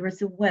ground, there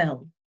is a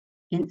well,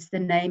 hence the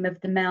name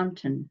of the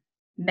mountain,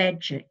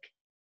 Magic.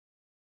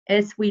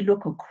 As we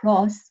look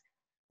across,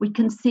 we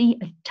can see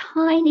a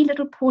tiny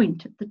little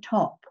point at the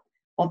top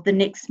of the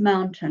next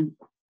mountain.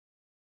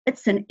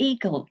 It's an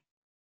eagle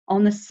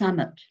on the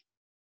summit.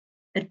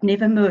 It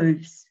never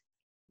moves,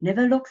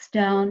 never looks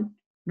down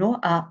nor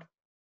up,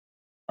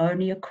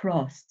 only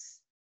across.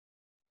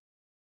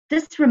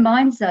 This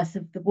reminds us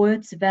of the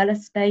words of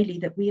Alice Bailey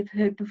that we have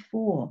heard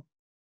before.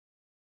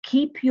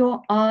 Keep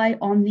your eye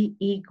on the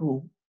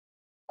eagle,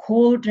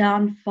 call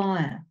down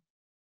fire.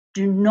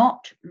 Do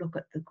not look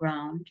at the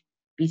ground,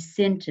 be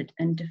centered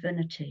in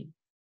divinity.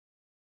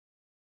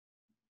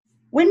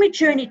 When we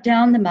journey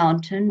down the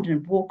mountain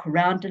and walk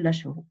around a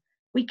little,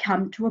 we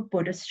come to a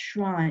Buddhist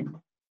shrine.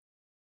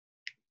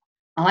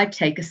 I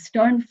take a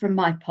stone from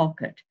my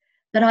pocket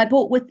that I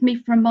brought with me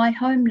from my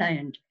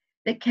homeland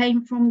that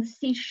came from the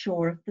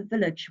seashore of the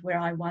village where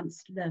I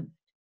once lived.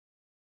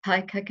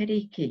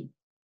 Haikakariki,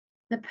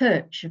 the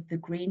perch of the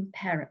green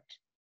parrot.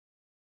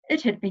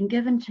 It had been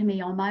given to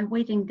me on my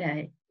wedding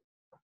day,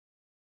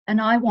 and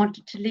I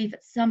wanted to leave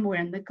it somewhere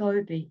in the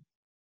Gobi,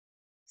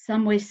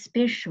 somewhere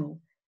special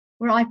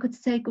where I could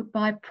say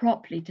goodbye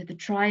properly to the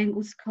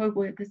Triangle's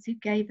co-workers who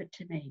gave it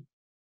to me,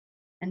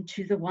 and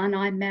to the one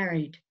I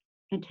married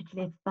and had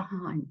left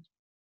behind.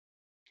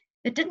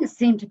 It didn't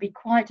seem to be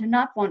quite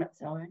enough on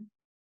its own.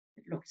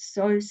 It looked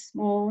so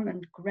small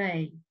and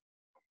grey.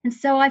 And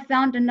so I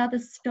found another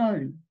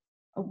stone,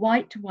 a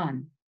white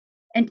one,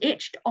 and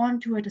etched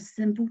onto it a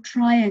simple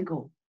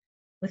triangle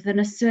within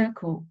a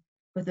circle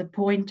with a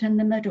point in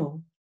the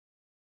middle.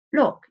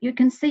 Look, you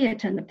can see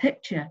it in the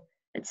picture.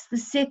 It's the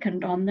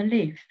second on the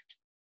left.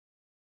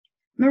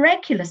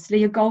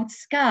 Miraculously, a gold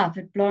scarf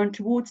had blown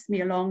towards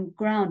me along the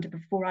ground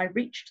before I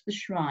reached the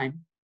shrine.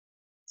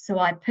 So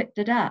I picked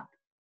it up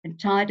and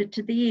tied it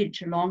to the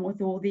edge along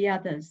with all the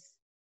others.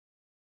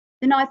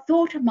 Then I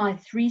thought of my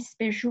 3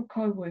 special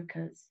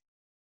co-workers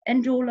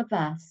and all of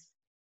us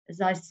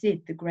as I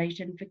said the great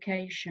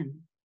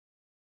invocation.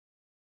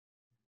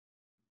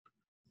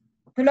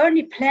 The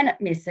Lonely Planet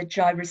message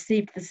I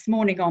received this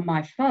morning on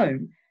my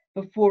phone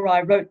before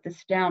I wrote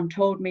this down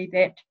told me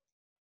that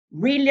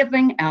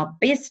reliving our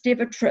best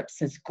ever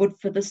trips is good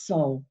for the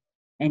soul.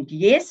 And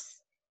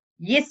yes,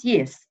 yes,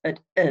 yes, it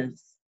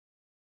is.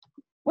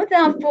 With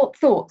our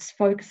thoughts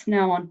focused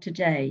now on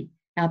today,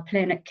 our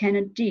planet can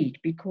indeed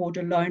be called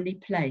a lonely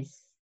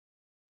place,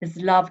 as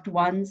loved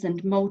ones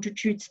and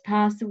multitudes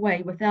pass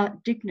away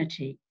without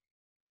dignity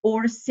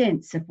or a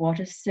sense of what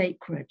is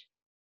sacred.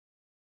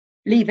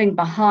 Leaving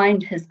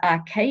behind his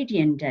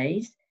Arcadian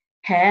days,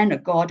 Pan, a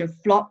god of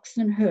flocks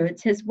and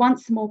herds, has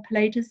once more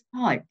played his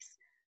pipes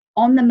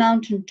on the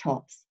mountain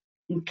tops,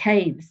 in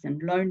caves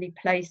and lonely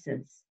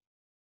places.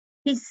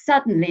 He's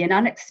suddenly and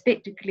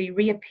unexpectedly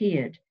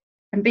reappeared,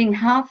 and being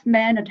half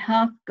man and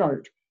half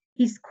goat,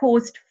 he's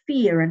caused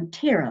fear and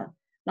terror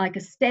like a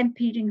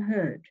stampeding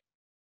herd.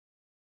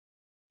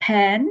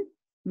 Pan,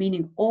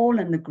 meaning all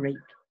in the Greek,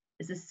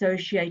 is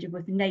associated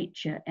with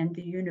nature and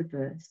the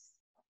universe.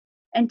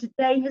 And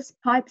today his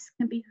pipes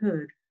can be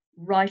heard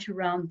right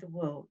around the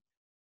world.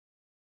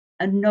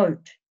 A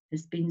note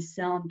has been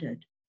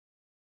sounded.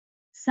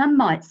 Some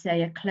might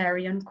say a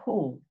clarion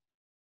call,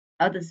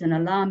 others an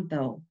alarm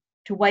bell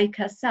to wake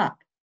us up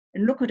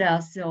and look at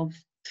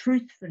ourselves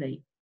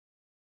truthfully.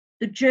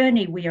 The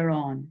journey we are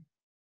on,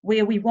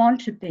 where we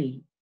want to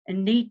be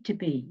and need to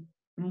be,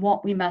 and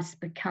what we must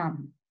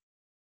become.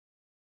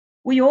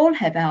 We all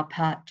have our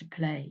part to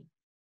play,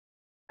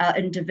 our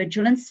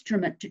individual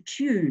instrument to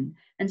tune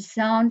and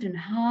sound in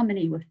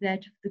harmony with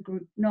that of the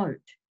group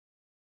note.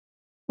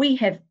 We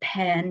have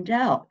panned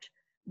out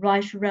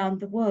right around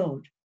the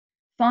world,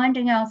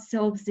 finding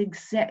ourselves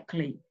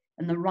exactly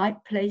in the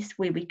right place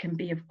where we can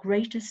be of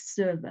greatest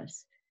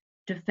service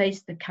to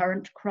face the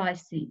current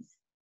crises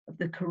of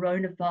the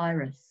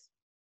coronavirus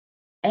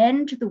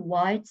and the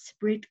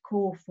widespread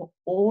call for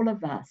all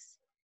of us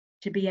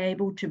to be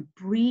able to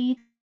breathe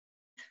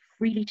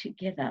freely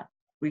together,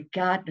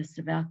 regardless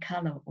of our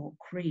color or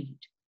creed.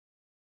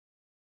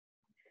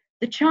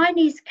 The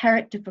Chinese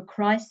character for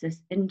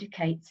crisis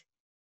indicates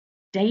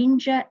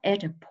danger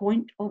at a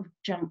point of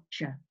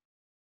juncture.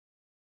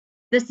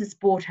 This has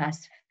brought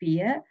us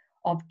fear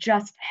of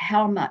just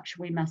how much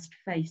we must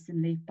face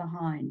and leave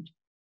behind,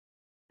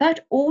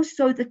 but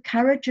also the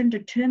courage and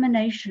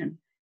determination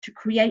to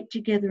create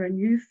together a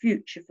new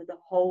future for the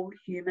whole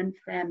human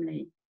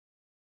family.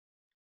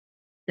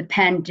 The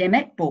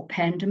pandemic brought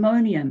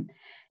pandemonium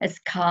as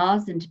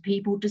cars and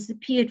people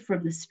disappeared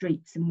from the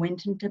streets and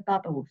went into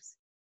bubbles,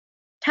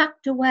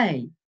 tucked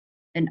away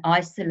in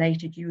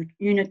isolated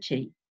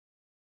unity.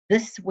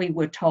 This, we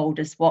were told,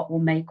 is what will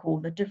make all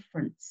the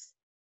difference.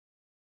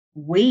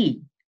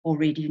 We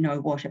already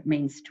know what it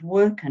means to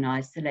work in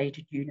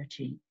isolated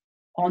unity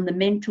on the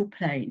mental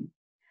plane,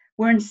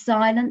 where in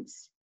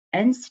silence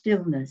and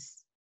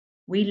stillness,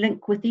 we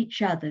link with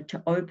each other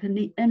to open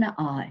the inner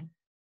eye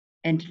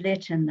and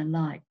let in the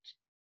light.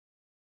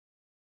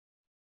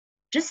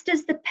 Just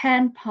as the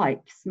pan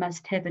pipes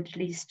must have at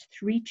least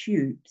 3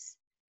 tubes,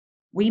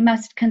 we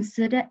must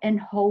consider and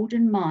hold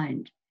in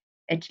mind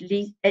at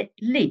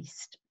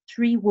least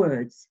 3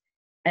 words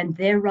and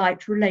their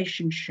right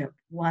relationship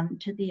one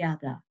to the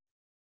other.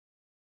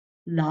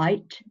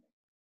 Light,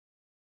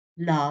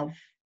 love,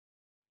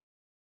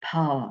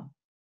 power.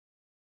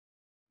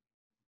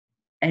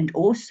 And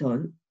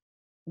also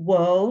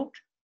world,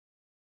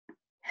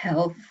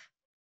 health,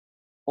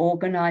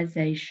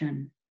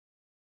 organization.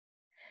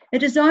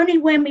 It is only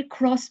when we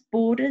cross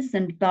borders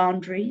and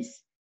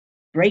boundaries,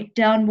 break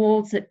down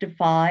walls that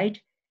divide,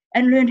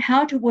 and learn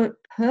how to work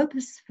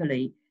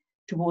purposefully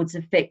towards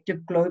effective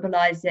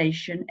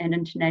globalization and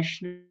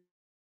internationalism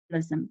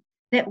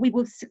that we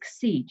will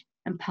succeed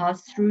and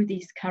pass through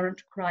these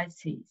current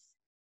crises.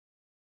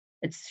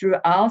 It's through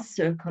our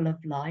circle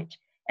of light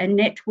a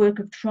network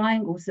of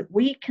triangles that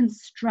we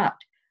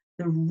construct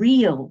the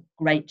real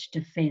great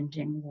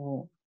defending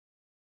wall.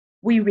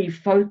 We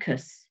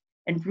refocus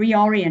and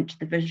reorient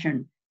the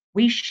vision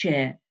we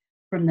share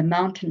from the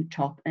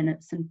mountaintop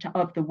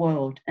of the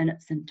world in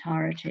its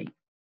entirety.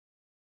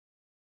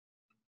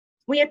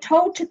 We are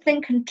told to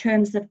think in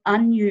terms of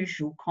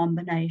unusual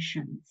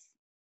combinations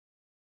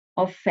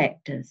of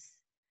factors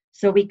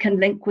so we can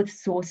link with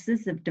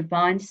sources of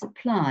divine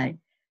supply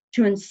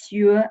to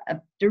ensure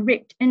a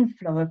direct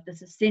inflow of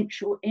this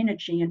essential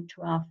energy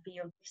into our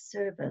field of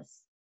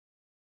service.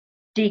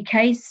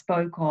 DK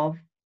spoke of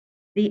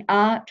the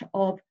art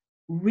of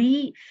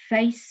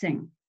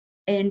refacing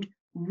and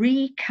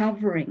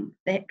recovering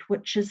that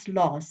which is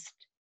lost,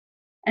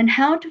 and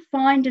how to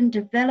find and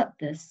develop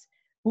this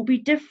will be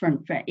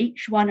different for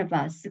each one of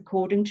us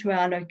according to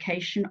our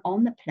location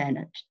on the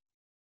planet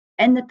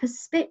and the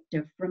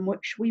perspective from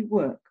which we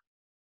work,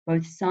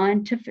 both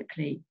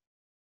scientifically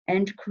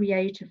and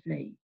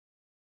creatively.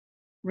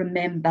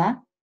 Remember,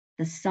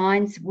 the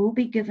signs will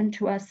be given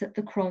to us at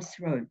the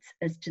crossroads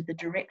as to the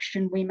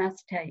direction we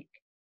must take.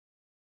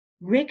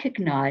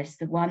 Recognize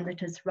the one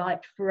that is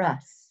right for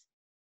us.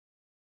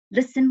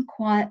 Listen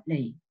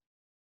quietly.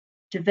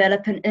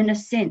 Develop an inner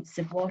sense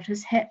of what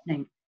is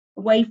happening,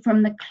 away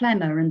from the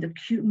clamor and the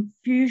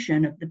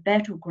confusion of the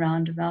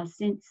battleground of our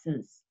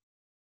senses.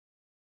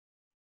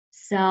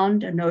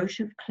 Sound a note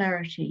of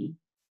clarity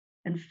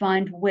and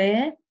find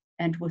where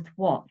and with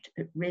what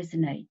it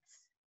resonates.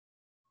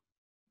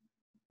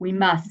 We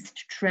must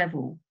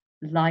travel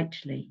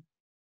lightly.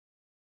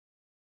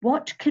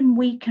 What can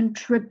we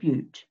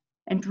contribute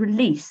and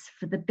release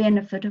for the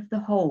benefit of the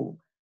whole,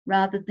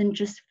 rather than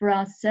just for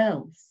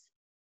ourselves?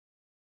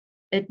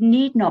 It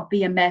need not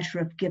be a matter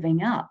of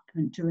giving up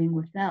and doing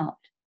without,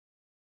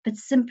 but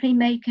simply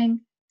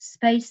making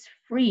space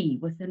free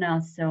within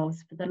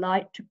ourselves for the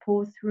light to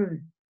pour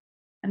through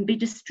and be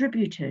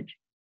distributed,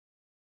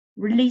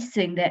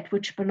 releasing that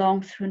which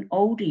belongs to an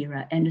old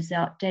era and is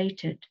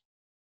outdated,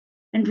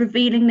 and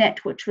revealing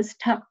that which was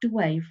tucked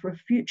away for a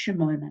future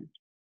moment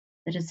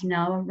that has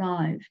now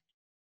arrived.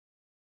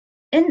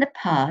 In the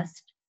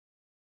past,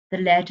 the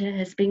latter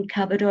has been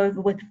covered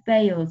over with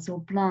veils or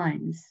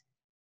blinds,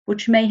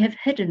 which may have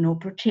hidden or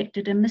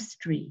protected a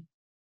mystery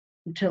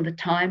until the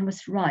time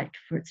was right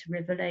for its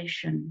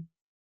revelation.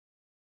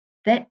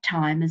 That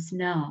time is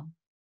now.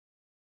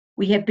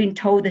 We have been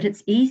told that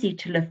it's easy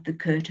to lift the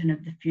curtain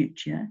of the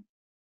future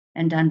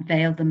and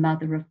unveil the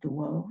mother of the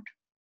world.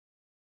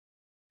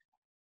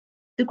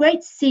 The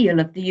Great Seal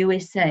of the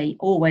USA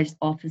always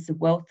offers a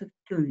wealth of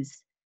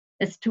clues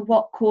as to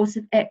what course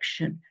of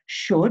action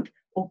should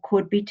or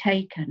could be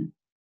taken,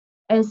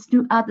 as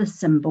do other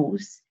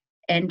symbols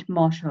and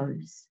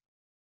mottos.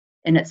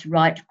 In its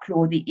right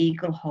claw, the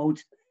eagle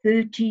holds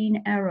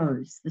 13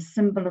 arrows, the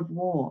symbol of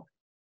war,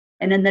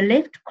 and in the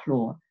left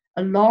claw,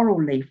 a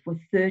laurel leaf with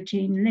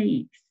 13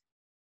 leaves,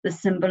 the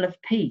symbol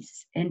of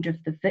peace and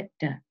of the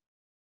victor.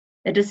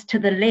 It is to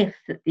the left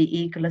that the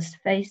eagle is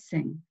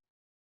facing.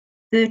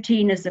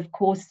 13 is, of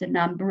course, the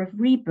number of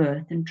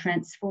rebirth and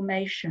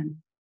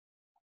transformation.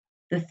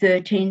 The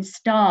 13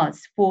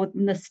 stars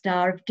form the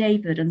Star of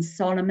David and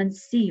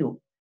Solomon's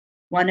seal,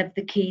 one of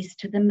the keys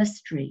to the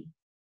mystery.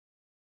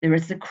 There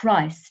is the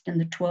Christ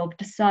and the 12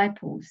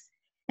 disciples,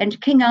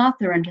 and King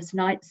Arthur and his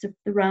Knights of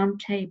the Round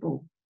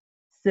Table,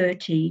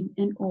 13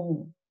 in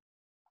all.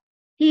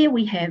 Here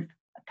we have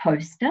a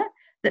poster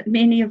that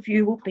many of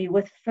you will be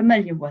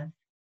familiar with.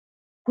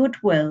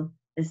 Goodwill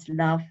is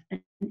love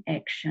in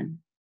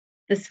action.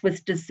 This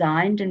was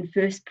designed and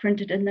first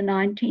printed in the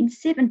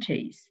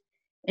 1970s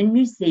in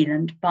New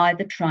Zealand by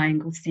the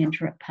Triangle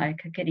Centre at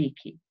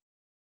Paikakiriki.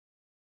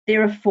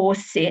 There are 4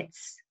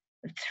 sets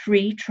of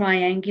 3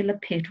 triangular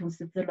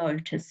petals of the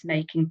lotus,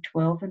 making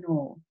 12 in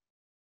all.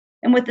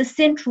 And with the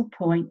central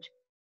point,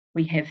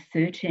 we have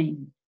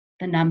 13,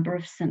 the number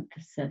of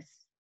synthesis.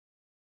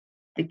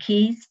 The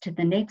keys to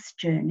the next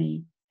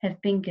journey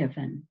have been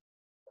given.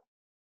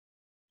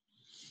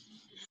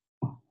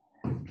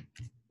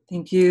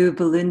 Thank you,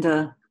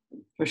 Belinda,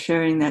 for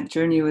sharing that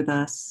journey with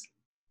us.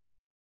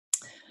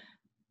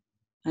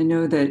 I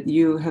know that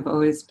you have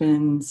always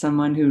been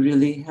someone who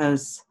really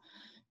has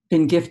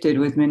been gifted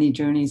with many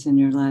journeys in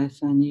your life,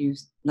 and you,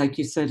 like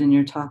you said in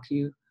your talk,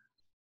 you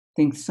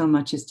think so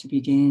much is to be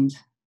gained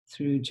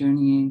through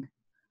journeying.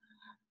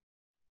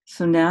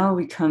 So now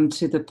we come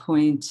to the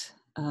point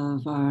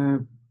of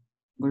our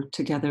work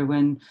together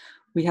when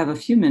we have a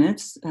few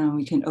minutes and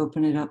we can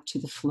open it up to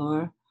the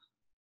floor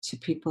to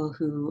people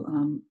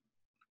who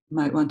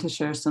might want to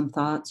share some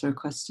thoughts or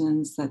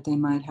questions that they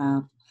might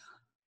have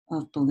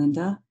of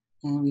Belinda.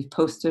 And we've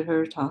posted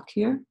her talk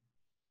here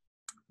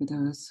for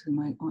those who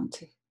might want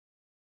to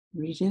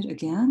read it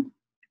again.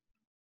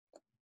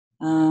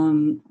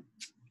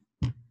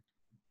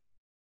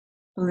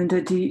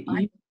 Belinda, do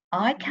you...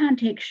 I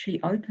can't actually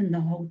open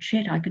the whole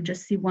chat. I can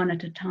just see one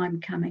at a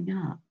time coming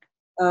up.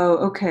 Oh,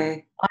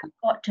 okay. I've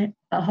got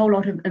a whole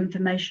lot of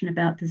information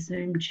about the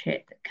Zoom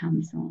chat that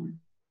comes on.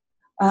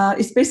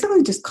 It's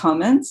basically just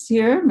comments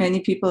here.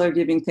 Many people are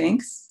giving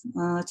thanks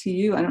to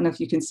you. I don't know if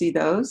you can see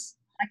those.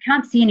 I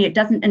can't see any. It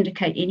doesn't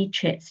indicate any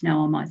chats now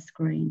on my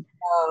screen.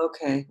 Oh,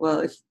 okay.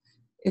 Well, if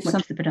which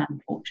is a bit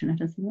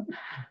unfortunate, isn't it?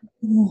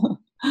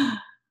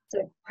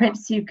 So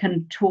perhaps you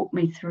can talk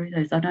me through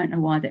those. I don't know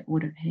why that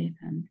would have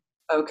happened.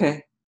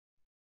 Okay.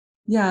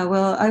 Yeah,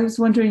 well, I was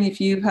wondering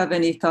if you have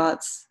any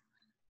thoughts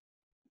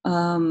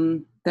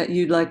that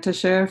you'd like to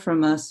share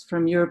from us,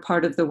 from your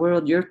part of the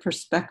world. Your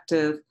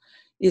perspective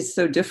is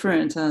so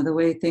different, the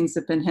way things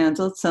have been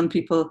handled. Some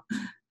people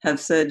have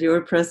said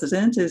your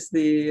president is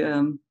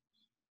the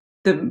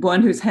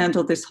one who's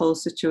handled this whole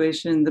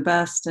situation the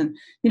best. And,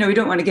 you know, we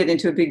don't want to get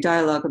into a big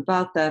dialogue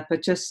about that,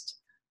 but just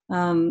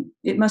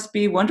it must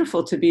be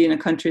wonderful to be in a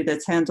country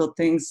that's handled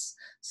things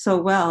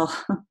so well.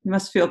 You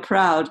must feel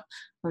proud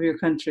of your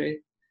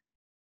country.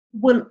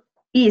 Well,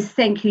 yes,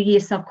 thank you.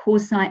 Yes, of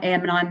course I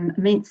am. And I'm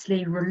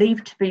immensely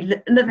relieved to be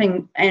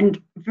living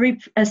and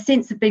a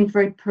sense of being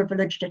very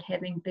privileged at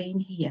having been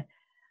here.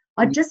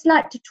 I'd just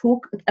like to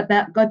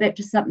go back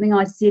to something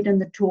I said in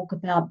the talk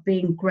about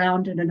being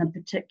grounded in a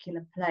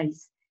particular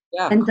place.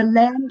 Yeah. And the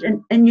land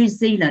in New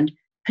Zealand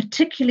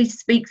particularly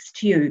speaks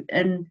to you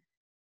in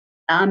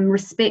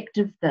respect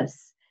of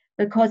this,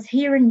 because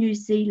here in New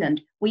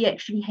Zealand, we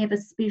actually have a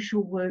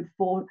special word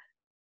for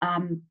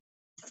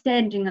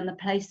standing in the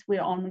place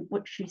on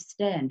which you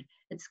stand.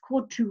 It's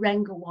called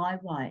Turanga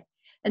Waiwai.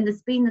 And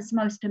there's been this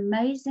most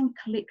amazing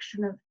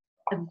collection of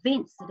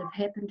events that have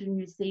happened in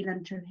New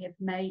Zealand to have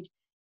made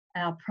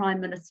our Prime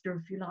Minister,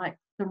 if you like,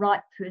 the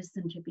right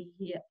person to be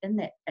here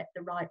at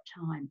the right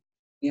time.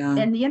 Yeah.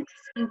 And the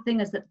interesting thing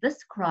is that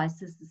this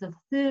crisis is a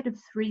third of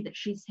three that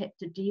she's had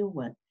to deal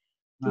with.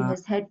 She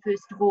has had,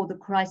 first of all, the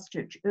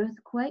Christchurch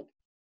earthquake.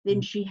 Then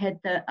she had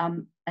the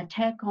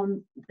attack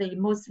on the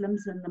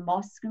Muslims in the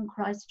mosque in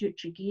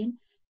Christchurch again.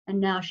 And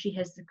now she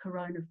has the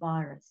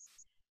coronavirus.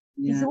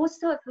 Yeah. She's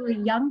also a very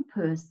young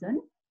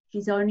person.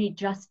 She's only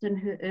just in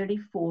her early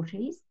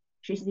 40s.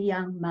 She's a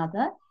young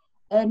mother.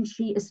 And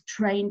she is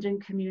trained in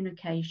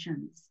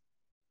communications.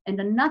 And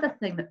another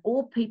thing that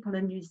all people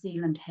in New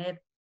Zealand have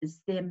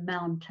is their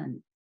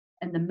mountain.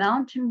 And the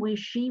mountain where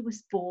she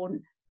was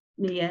born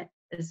near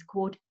is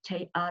called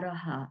Te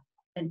Aroha.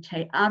 And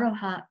Te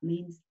Aroha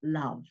means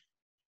love.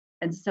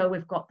 And so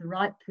we've got the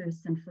right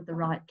person for the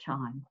right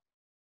time.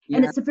 Yeah.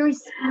 And it's a very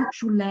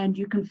spiritual land.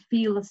 You can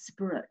feel the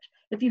spirit.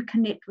 If you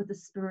connect with the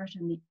spirit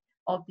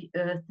of the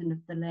earth and of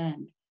the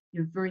land,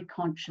 you're very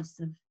conscious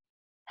of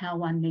how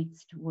one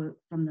needs to work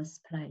from this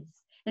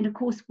place. And of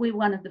course, we're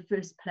one of the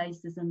first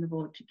places in the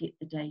world to get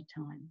the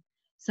daytime.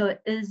 So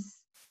it is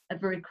a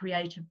very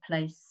creative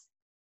place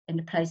and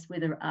a place where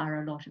there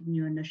are a lot of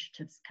new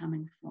initiatives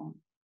coming from.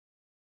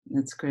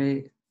 That's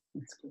great.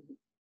 That's great.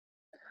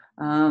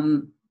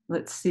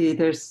 Let's see,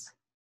 there's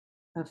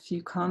a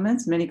few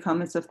comments, many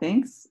comments of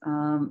thanks.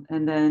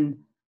 And then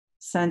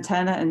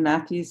Santana and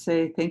Matthew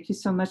say, thank you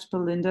so much,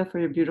 Belinda, for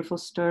your beautiful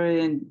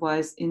story and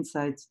wise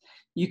insights.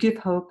 You give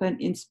hope and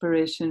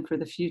inspiration for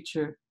the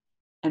future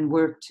and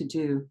work to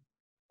do,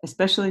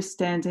 especially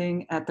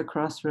standing at the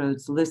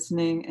crossroads,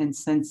 listening and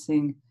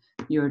sensing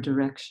your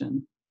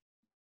direction.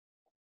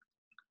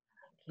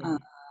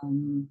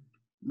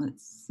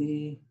 Let's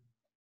see.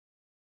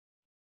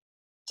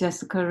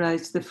 Jessica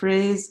writes, the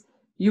phrase,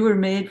 "You were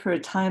made for a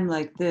time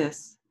like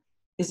this,"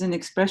 is an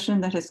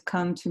expression that has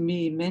come to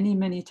me many,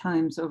 many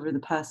times over the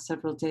past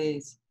several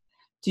days.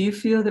 Do you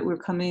feel that we're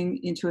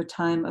coming into a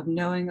time of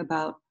knowing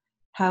about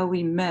how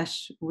we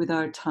mesh with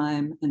our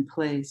time and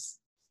place?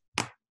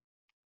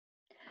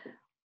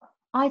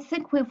 I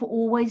think we've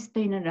always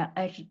been at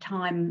a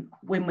time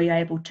when we're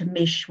able to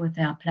mesh with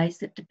our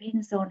place. It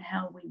depends on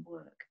how we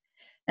work.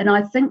 And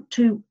I think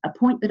to a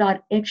point that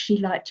I'd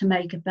actually like to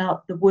make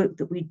about the work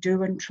that we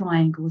do in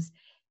Triangles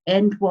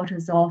and what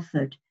is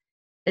offered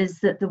is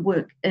that the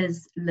work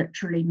is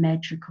literally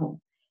magical.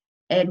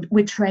 And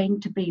we're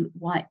trained to be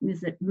white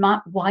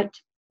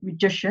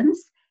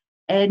magicians.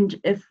 And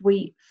if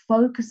we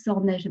focus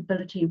on that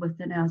ability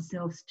within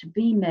ourselves to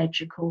be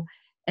magical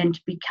and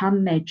to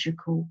become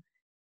magical,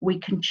 we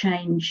can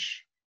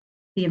change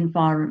the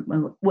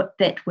environment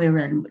that we're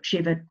in,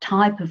 whichever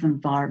type of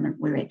environment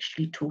we're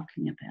actually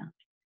talking about.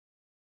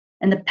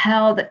 And the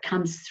power that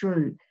comes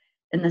through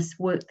in this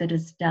work that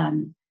is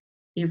done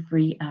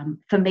every,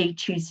 for me,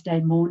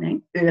 Tuesday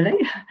morning, early,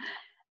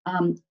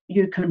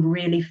 you can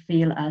really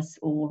feel us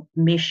all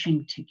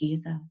meshing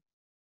together.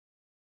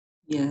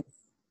 Yes.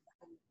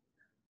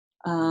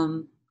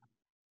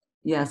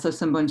 Yeah, so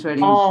someone's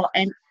writing. Oh,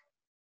 and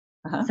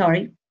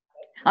sorry.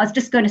 I was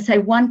just going to say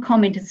one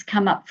comment has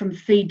come up from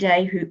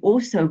Fide, who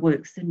also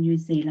works in New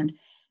Zealand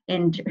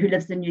and who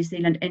lives in New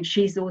Zealand, and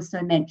she's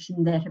also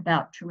mentioned that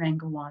about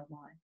Turanga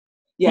Waiwai.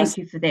 Yes. Thank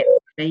you for that,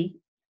 Fide.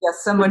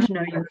 Yes, someone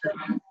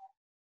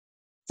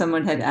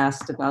had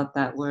asked about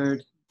that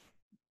word.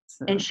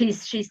 So. And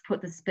she's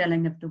put the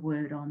spelling of the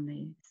word on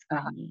there.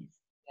 Yes.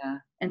 Yeah.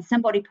 And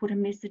somebody put a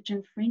message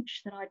in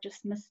French that I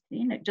just missed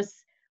then. It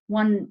just,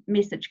 one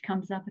message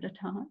comes up at a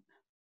time.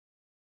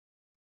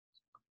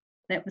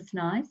 That was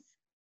nice.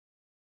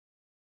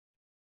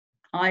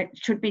 I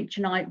should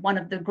mention one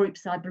of the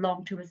groups I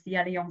belong to is the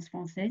Alliance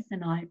Française,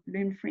 and I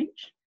learn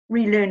French,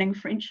 relearning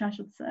French, I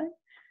should say.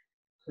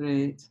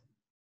 Great.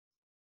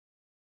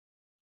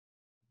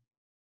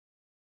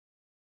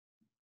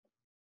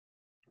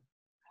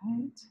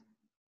 Right.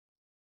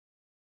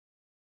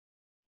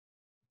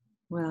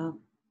 Well,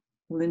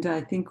 Linda,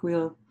 I think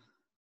we'll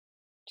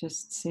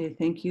just say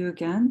thank you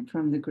again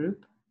from the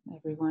group.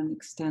 Everyone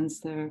extends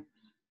their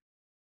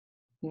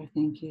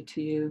thank you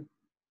to you.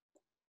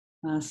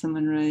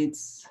 Someone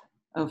writes,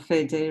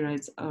 Fede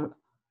writes,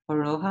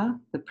 Aroha,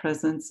 the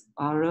presence,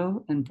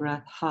 Aro, and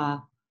breath,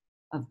 Ha,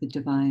 of the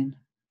divine.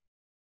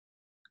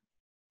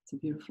 It's a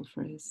beautiful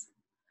phrase.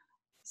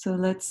 So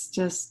let's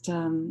just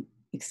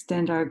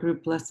extend our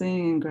group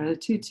blessing and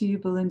gratitude to you,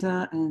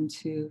 Belinda, and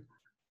to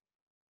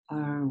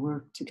our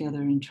work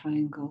together in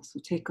Triangle. So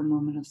take a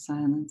moment of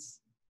silence.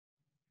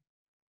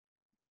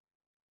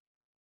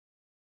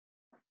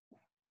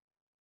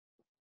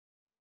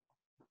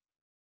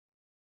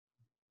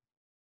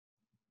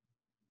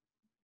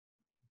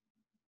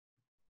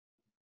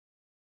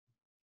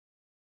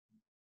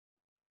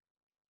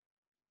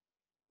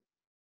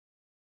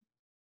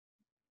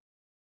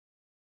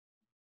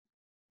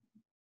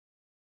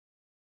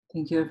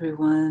 Thank you,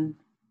 everyone.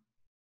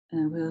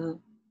 And we'll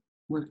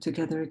work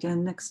together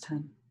again next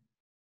time.